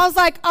 So Paul's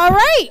like, all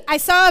right, I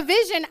saw a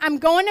vision. I'm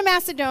going to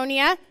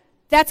Macedonia.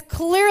 That's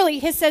clearly,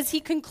 he says he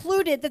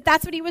concluded that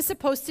that's what he was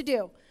supposed to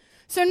do.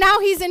 So now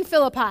he's in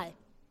Philippi.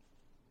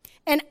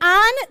 And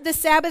on the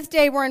Sabbath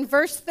day, we're in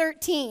verse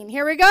 13.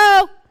 Here we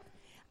go.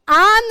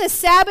 On the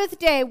Sabbath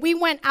day, we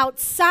went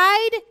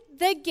outside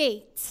the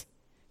gate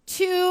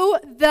to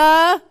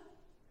the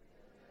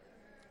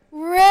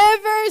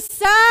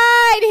riverside.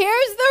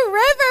 Here's the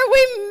river.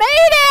 We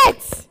made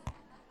it.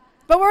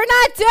 But we're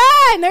not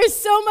done. There's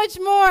so much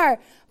more.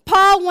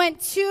 Paul went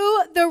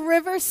to the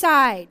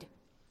riverside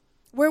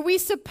where we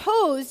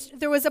supposed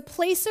there was a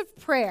place of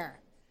prayer.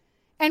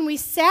 And we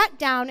sat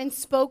down and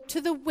spoke to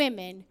the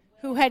women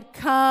who had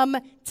come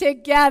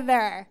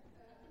together.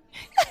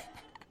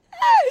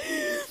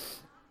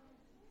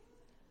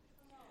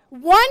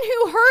 One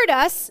who heard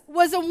us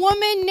was a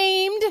woman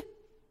named,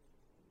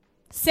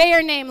 say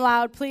her name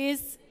loud,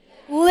 please.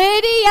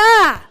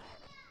 Lydia.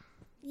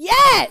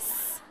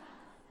 Yes.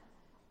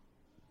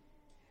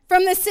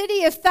 From the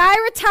city of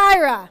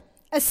Thyatira,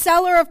 a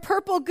seller of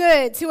purple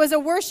goods who was a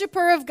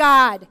worshiper of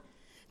God.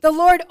 The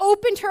Lord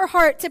opened her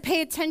heart to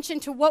pay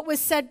attention to what was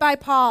said by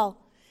Paul.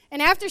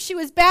 And after she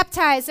was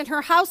baptized and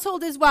her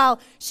household as well,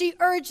 she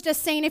urged us,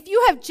 saying, if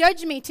you have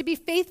judged me to be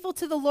faithful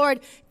to the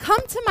Lord,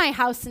 come to my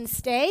house and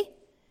stay.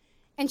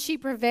 And she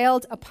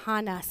prevailed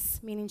upon us,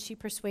 meaning she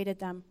persuaded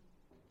them.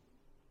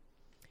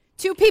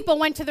 2 people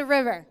went to the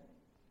river.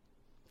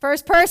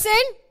 First person,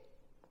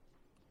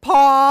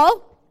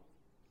 Paul.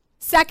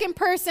 Second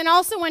person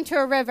also went to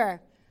a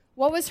river.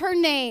 What was her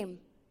name?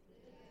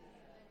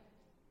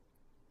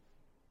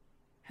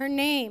 Her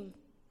name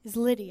is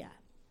Lydia,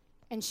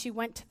 and she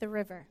went to the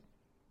river.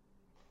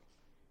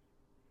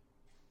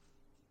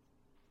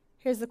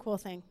 Here's the cool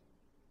thing.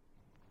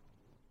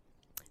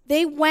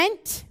 They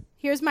went,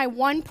 here's my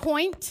 1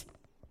 point,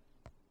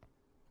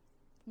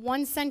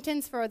 1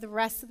 sentence for the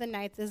rest of the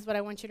night. This is what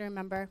I want you to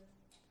remember.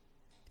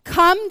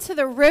 Come to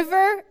the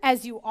river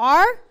as you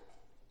are.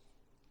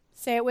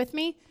 Say it with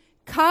me.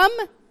 Come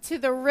to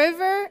the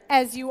river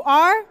as you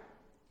are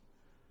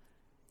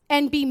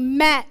and be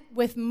met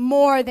with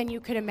more than you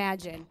could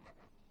imagine.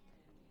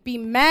 Be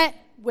met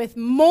with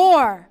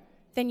more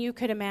than you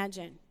could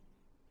imagine.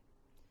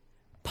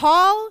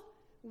 Paul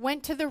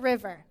went to the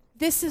river.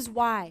 This is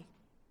why,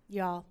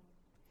 y'all.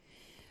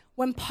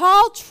 When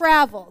Paul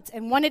traveled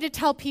and wanted to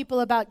tell people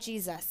about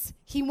Jesus,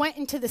 he went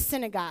into the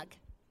synagogue,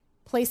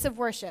 place of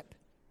worship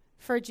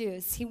for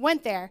Jews. He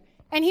went there,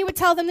 and he would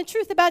tell them the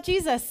truth about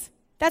Jesus.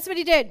 That's what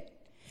he did.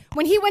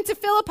 When he went to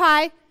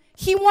Philippi,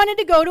 he wanted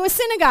to go to a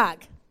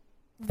synagogue.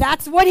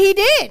 That's what he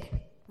did,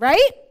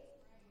 right?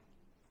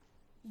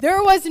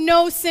 There was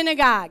no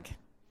synagogue.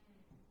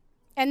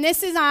 And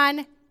this is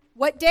on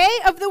what day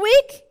of the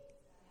week?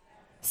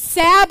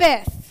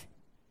 Sabbath.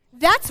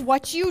 That's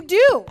what you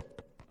do.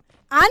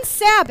 On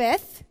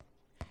Sabbath,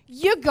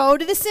 you go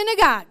to the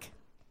synagogue.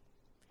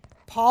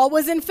 Paul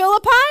was in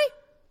Philippi,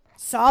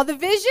 saw the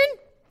vision,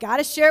 got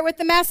to share it with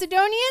the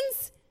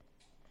Macedonians.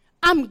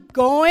 I'm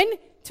going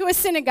to a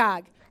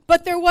synagogue.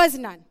 But there was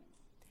none.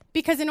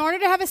 Because in order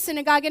to have a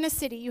synagogue in a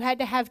city, you had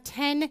to have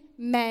 10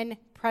 men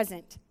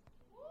present.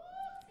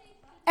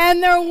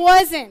 And there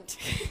wasn't.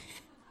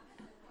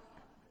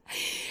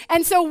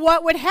 And so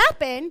what would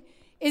happen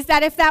is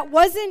that if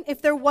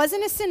there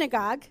wasn't a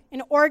synagogue,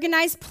 an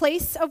organized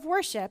place of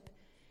worship,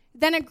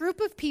 then a group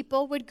of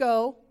people would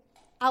go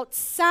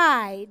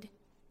outside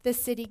the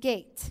city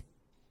gate.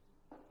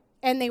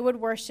 And they would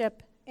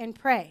worship and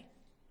pray.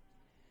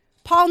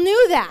 Paul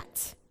knew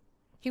that.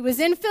 He was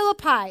in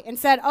Philippi and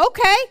said,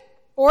 okay,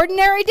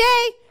 ordinary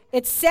day,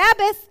 it's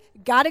Sabbath,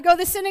 got to go to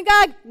the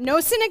synagogue,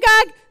 no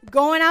synagogue,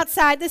 going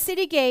outside the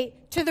city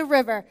gate to the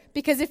river.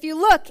 Because if you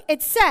look,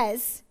 it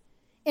says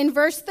in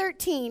verse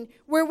 13,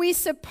 where we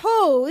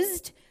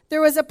supposed there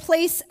was a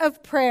place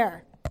of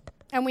prayer,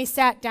 and we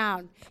sat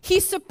down. He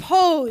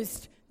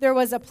supposed there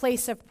was a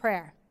place of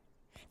prayer.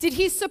 Did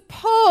he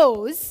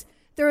suppose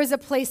there was a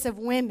place of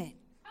women?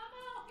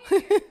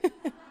 Did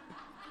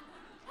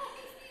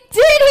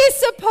he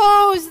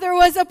suppose there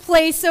was a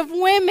place of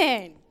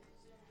women?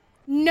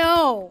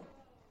 No,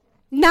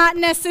 not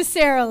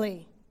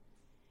necessarily.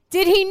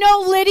 Did he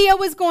know Lydia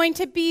was going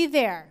to be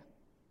there?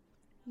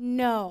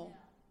 No.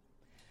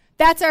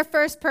 That's our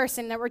first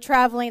person that we're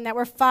traveling, that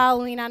we're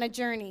following on a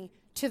journey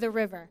to the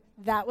river.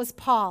 That was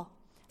Paul.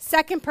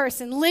 Second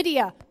person,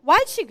 Lydia.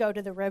 Why'd she go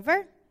to the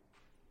river?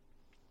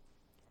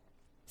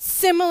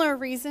 Similar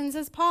reasons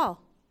as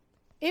Paul.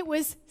 It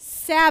was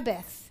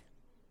Sabbath.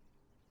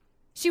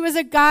 She was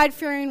a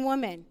God-fearing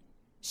woman.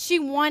 She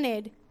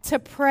wanted to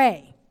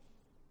pray.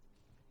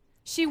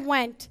 She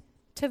went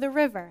to the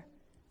river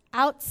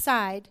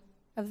outside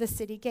of the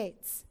city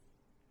gates.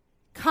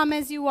 Come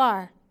as you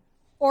are,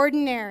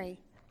 ordinary.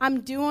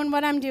 I'm doing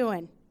what I'm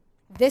doing.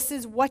 This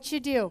is what you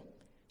do.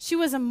 She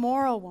was a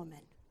moral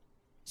woman.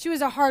 She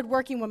was a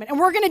hardworking woman. And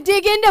we're going to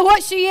dig into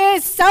what she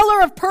is.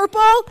 Seller of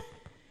purple.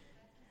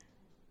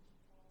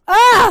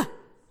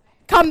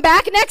 Come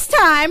back next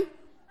time.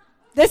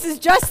 This is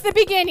just the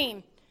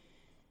beginning.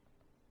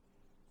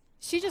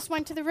 She just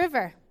went to the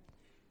river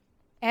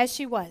as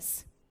she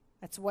was.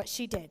 That's what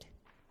she did.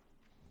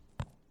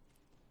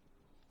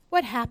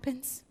 What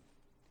happens?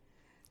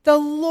 The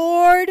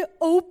Lord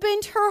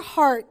opened her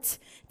heart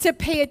to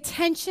pay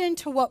attention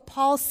to what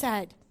Paul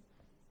said.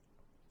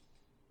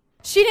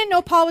 She didn't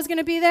know Paul was going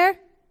to be there.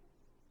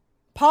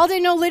 Paul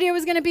didn't know Lydia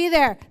was going to be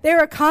there. They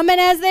were coming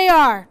as they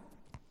are.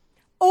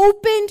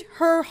 Opened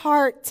her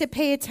heart to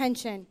pay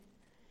attention.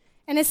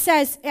 And it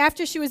says,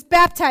 after she was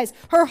baptized,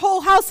 her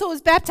whole household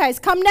was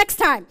baptized. Come next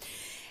time.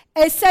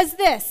 It says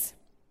this.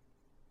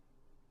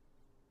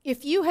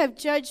 If you have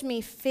judged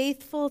me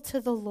faithful to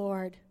the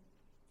Lord.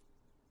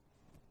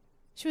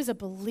 She was a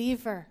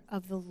believer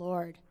of the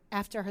Lord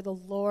after the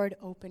Lord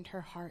opened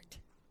her heart.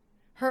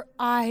 Her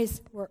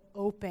eyes were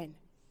open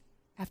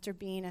after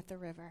being at the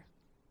river.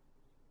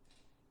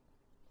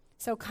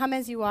 So come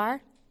as you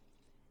are,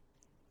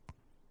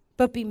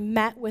 but be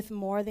met with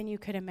more than you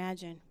could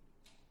imagine.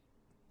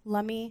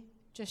 Let me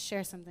just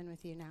share something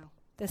with you now.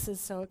 This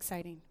is so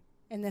exciting,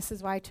 and this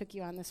is why I took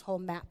you on this whole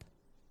map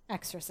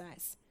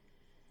exercise.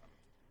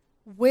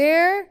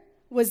 Where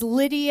was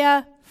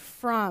Lydia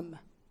from?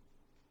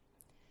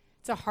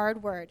 It's a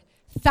hard word.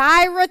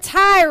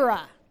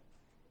 Thyatira.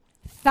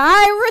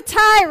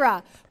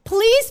 Thyatira.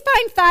 Please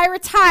find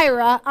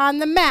Thyatira on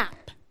the map.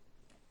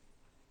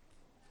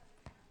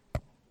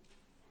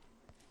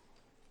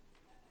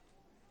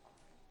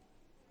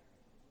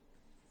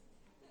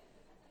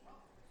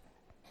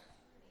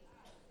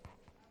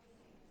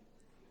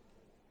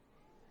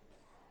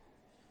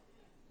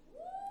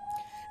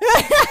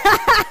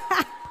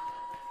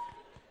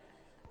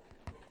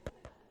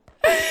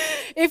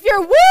 If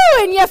you're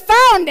wooing, you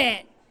found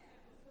it.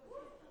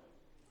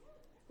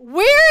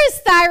 Where is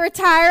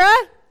Thyatira?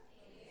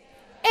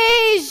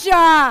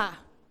 Asia.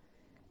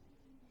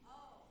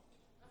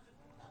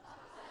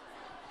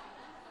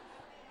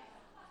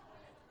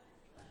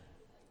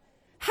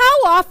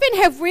 How often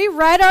have we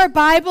read our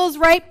Bibles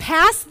right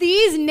past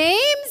these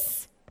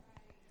names?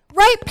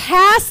 Right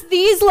past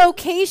these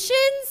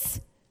locations?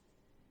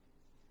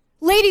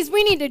 Ladies,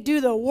 we need to do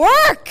the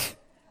work.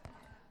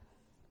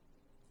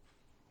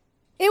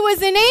 It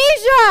was in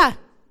Asia.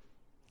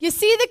 You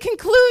see the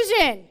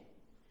conclusion.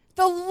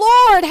 The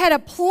Lord had a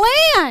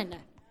plan.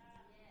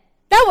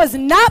 That was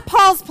not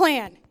Paul's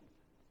plan.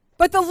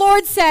 But the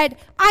Lord said,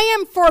 I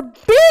am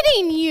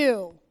forbidding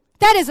you.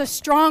 That is a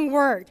strong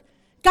word.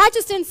 God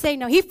just didn't say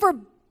no. He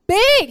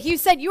forbade. He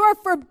said, you are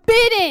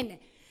forbidden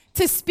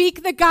to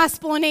speak the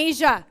gospel in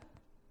Asia.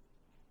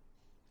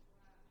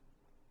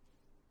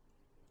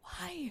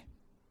 Why?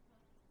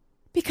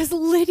 Because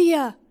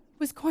Lydia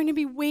was going to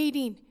be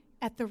waiting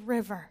at the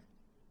river.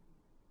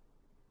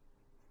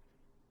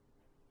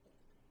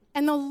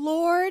 And the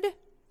Lord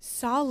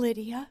saw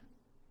Lydia,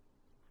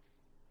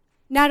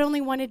 not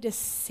only wanted to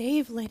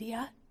save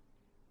Lydia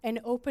and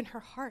open her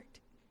heart,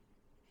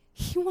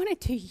 he wanted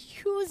to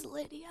use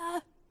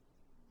Lydia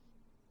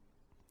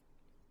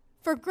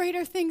for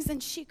greater things than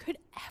she could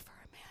ever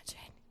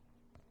imagine.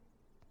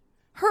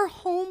 Her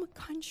home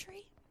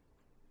country.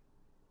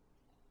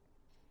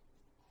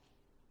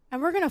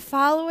 And we're going to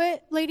follow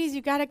it. Ladies,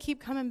 you got to keep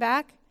coming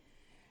back.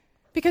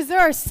 Because there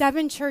are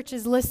 7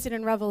 churches listed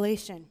in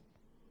Revelation.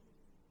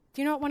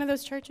 Do you know what one of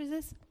those churches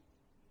is?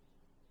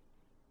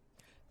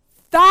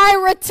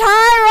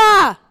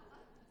 Thyatira!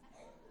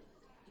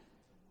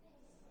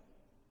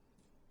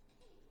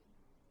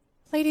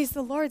 Ladies,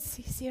 the Lord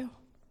sees you.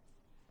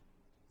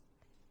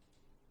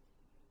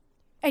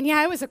 And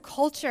yeah, it was a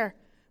culture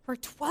where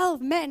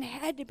 12 men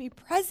had to be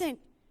present.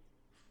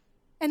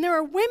 And there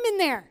were women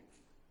there.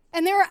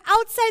 And they were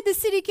outside the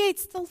city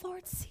gates. The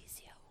Lord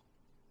sees you.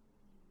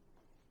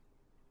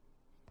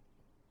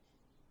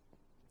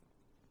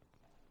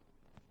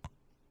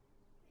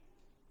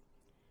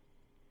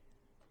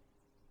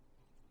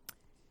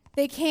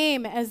 They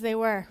came as they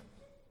were.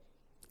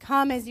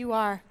 Come as you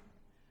are.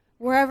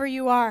 Wherever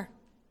you are,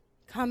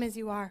 come as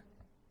you are.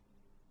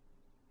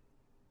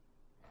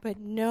 But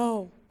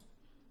know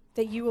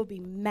that you will be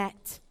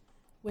met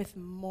with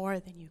more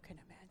than you can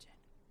imagine.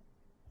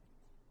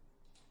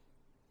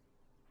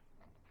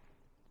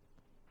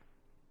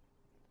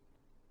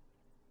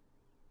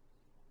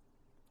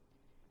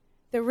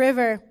 The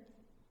river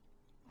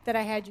that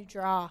I had you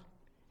draw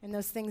and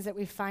those things that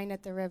we find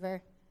at the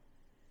river,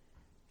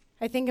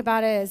 I think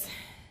about it as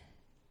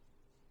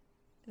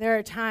there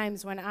are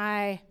times when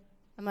I'm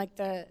like,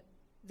 the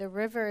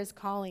river is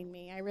calling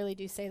me. I really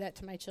do say that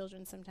to my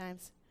children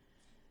sometimes.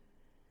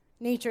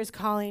 Nature is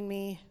calling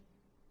me.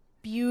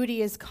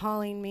 Beauty is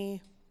calling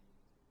me.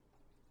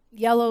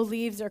 Yellow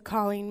leaves are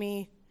calling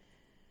me.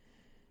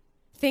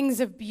 Things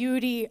of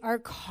beauty are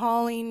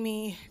calling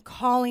me,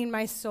 calling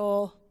my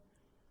soul.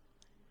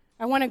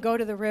 I want to go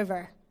to the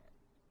river.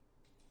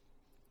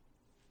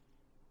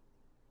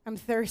 I'm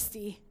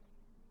thirsty.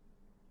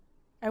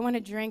 I want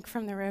to drink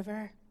from the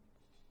river.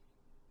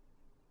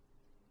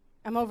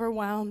 I'm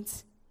overwhelmed.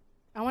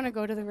 I want to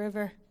go to the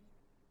river.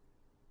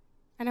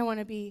 And I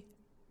want to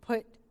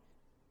put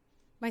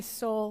my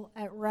soul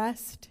at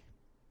rest.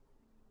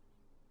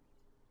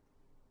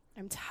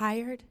 I'm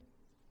tired.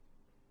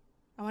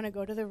 I want to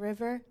go to the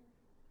river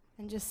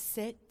and just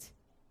sit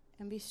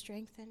and be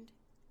strengthened.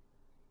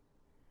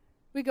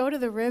 We go to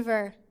the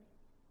river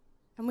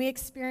and we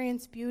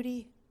experience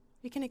beauty.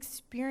 We can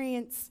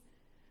experience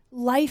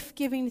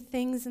life-giving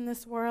things in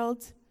this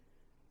world.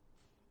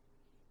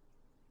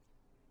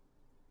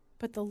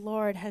 But the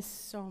Lord has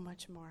so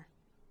much more.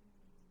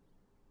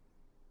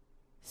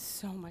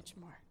 So much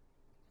more.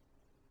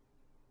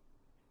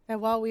 That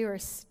while we were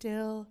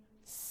still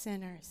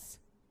sinners,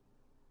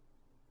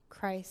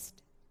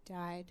 Christ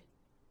died.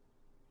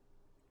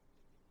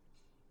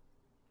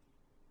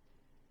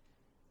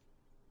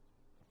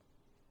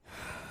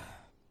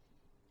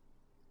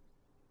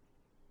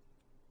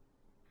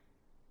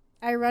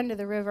 I run to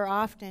the river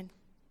often,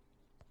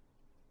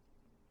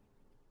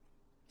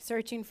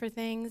 searching for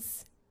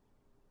things,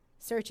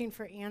 searching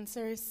for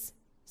answers,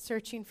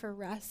 searching for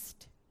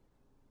rest,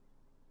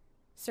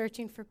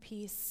 searching for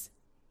peace.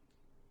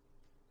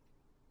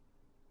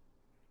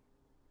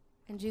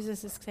 And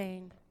Jesus is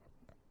saying,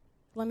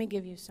 let me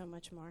give you so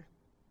much more.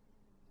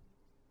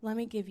 Let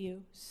me give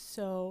you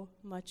so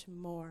much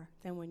more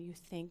than when you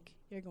think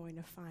you're going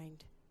to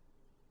find.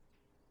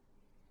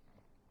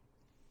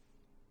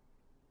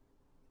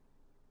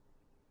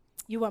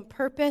 You want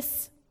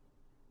purpose?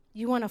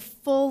 You want a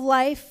full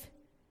life?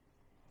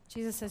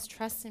 Jesus says,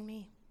 trust in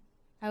me.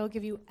 I will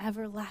give you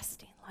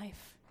everlasting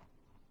life.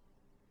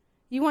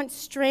 You want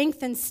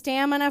strength and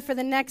stamina for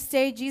the next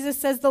day? Jesus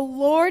says, the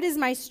Lord is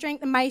my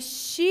strength and my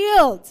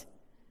shield.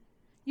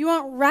 You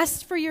want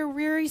rest for your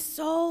weary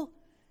soul?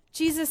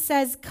 Jesus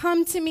says,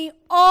 come to me,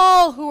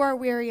 all who are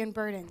weary and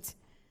burdened,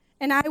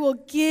 and I will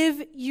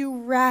give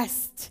you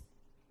rest.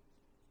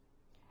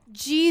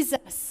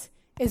 Jesus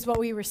is what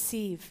we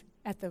receive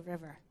at the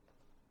river.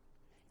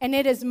 And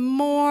it is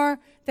more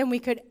than we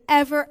could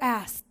ever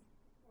ask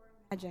or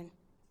imagine.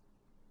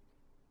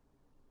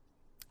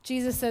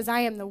 Jesus says,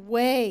 I am the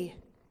way,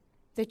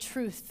 the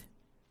truth,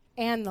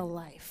 and the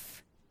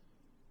life.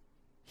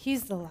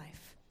 He's the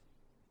life.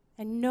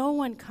 And no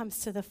one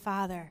comes to the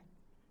Father,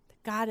 the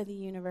God of the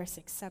universe,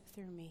 except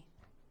through me.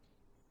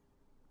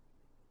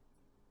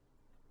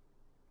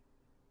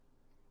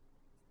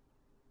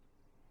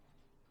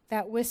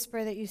 That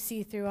whisper that you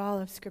see through all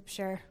of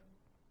Scripture,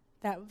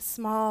 that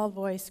small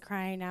voice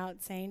crying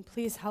out, saying,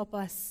 please help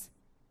us.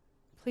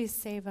 Please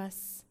save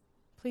us.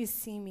 Please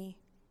see me.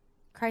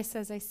 Christ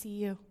says, I see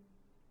you.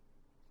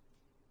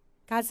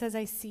 God says,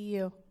 I see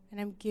you, and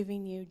I'm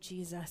giving you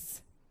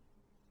Jesus.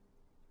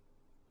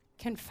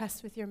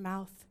 Confess with your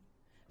mouth.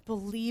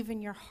 Believe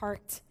in your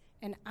heart,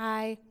 and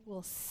I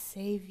will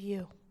save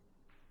you.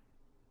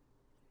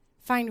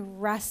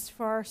 Find rest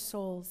for our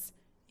souls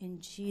in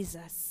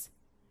Jesus.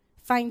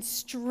 Find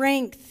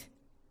strength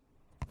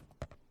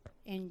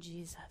in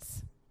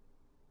Jesus.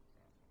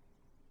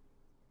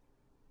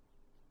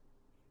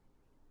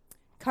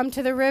 Come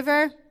to the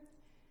river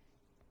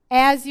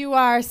as you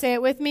are. Say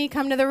it with me.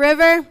 Come to the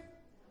river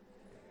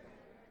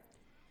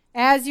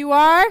as you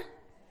are,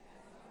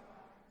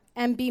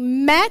 and be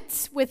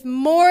met with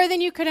more than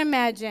you could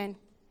imagine.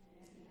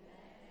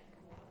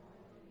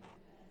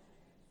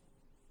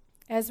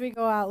 As we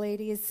go out,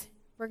 ladies,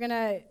 we're going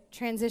to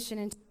transition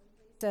into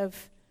a place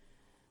of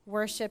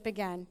worship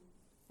again.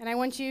 And I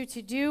want you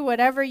to do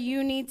whatever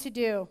you need to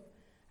do.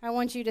 I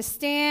want you to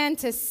stand,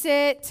 to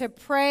sit, to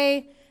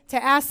pray,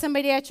 to ask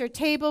somebody at your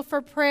table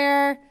for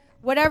prayer,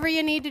 whatever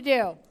you need to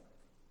do.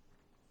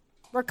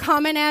 We're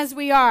coming as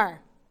we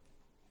are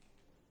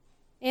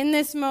in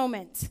this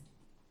moment.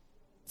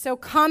 So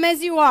come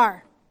as you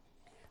are.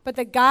 But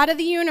the God of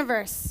the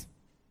universe,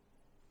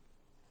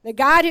 the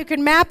God who could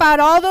map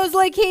out all those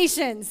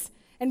locations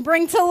and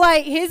bring to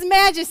light his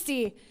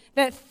majesty,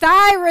 that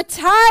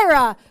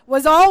Thyatira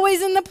was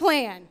always in the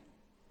plan.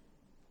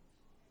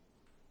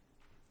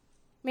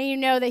 May you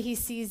know that he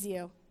sees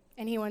you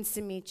and he wants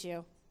to meet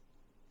you.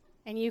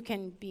 And you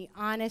can be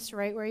honest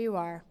right where you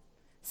are.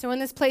 So in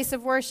this place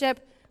of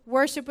worship,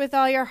 worship with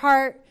all your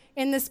heart.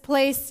 In this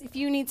place, if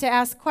you need to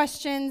ask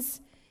questions,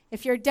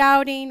 if you're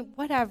doubting,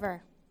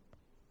 whatever,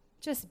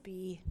 just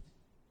be.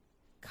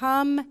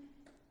 Come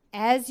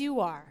as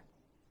you are,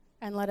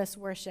 and let us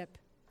worship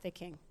the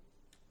King.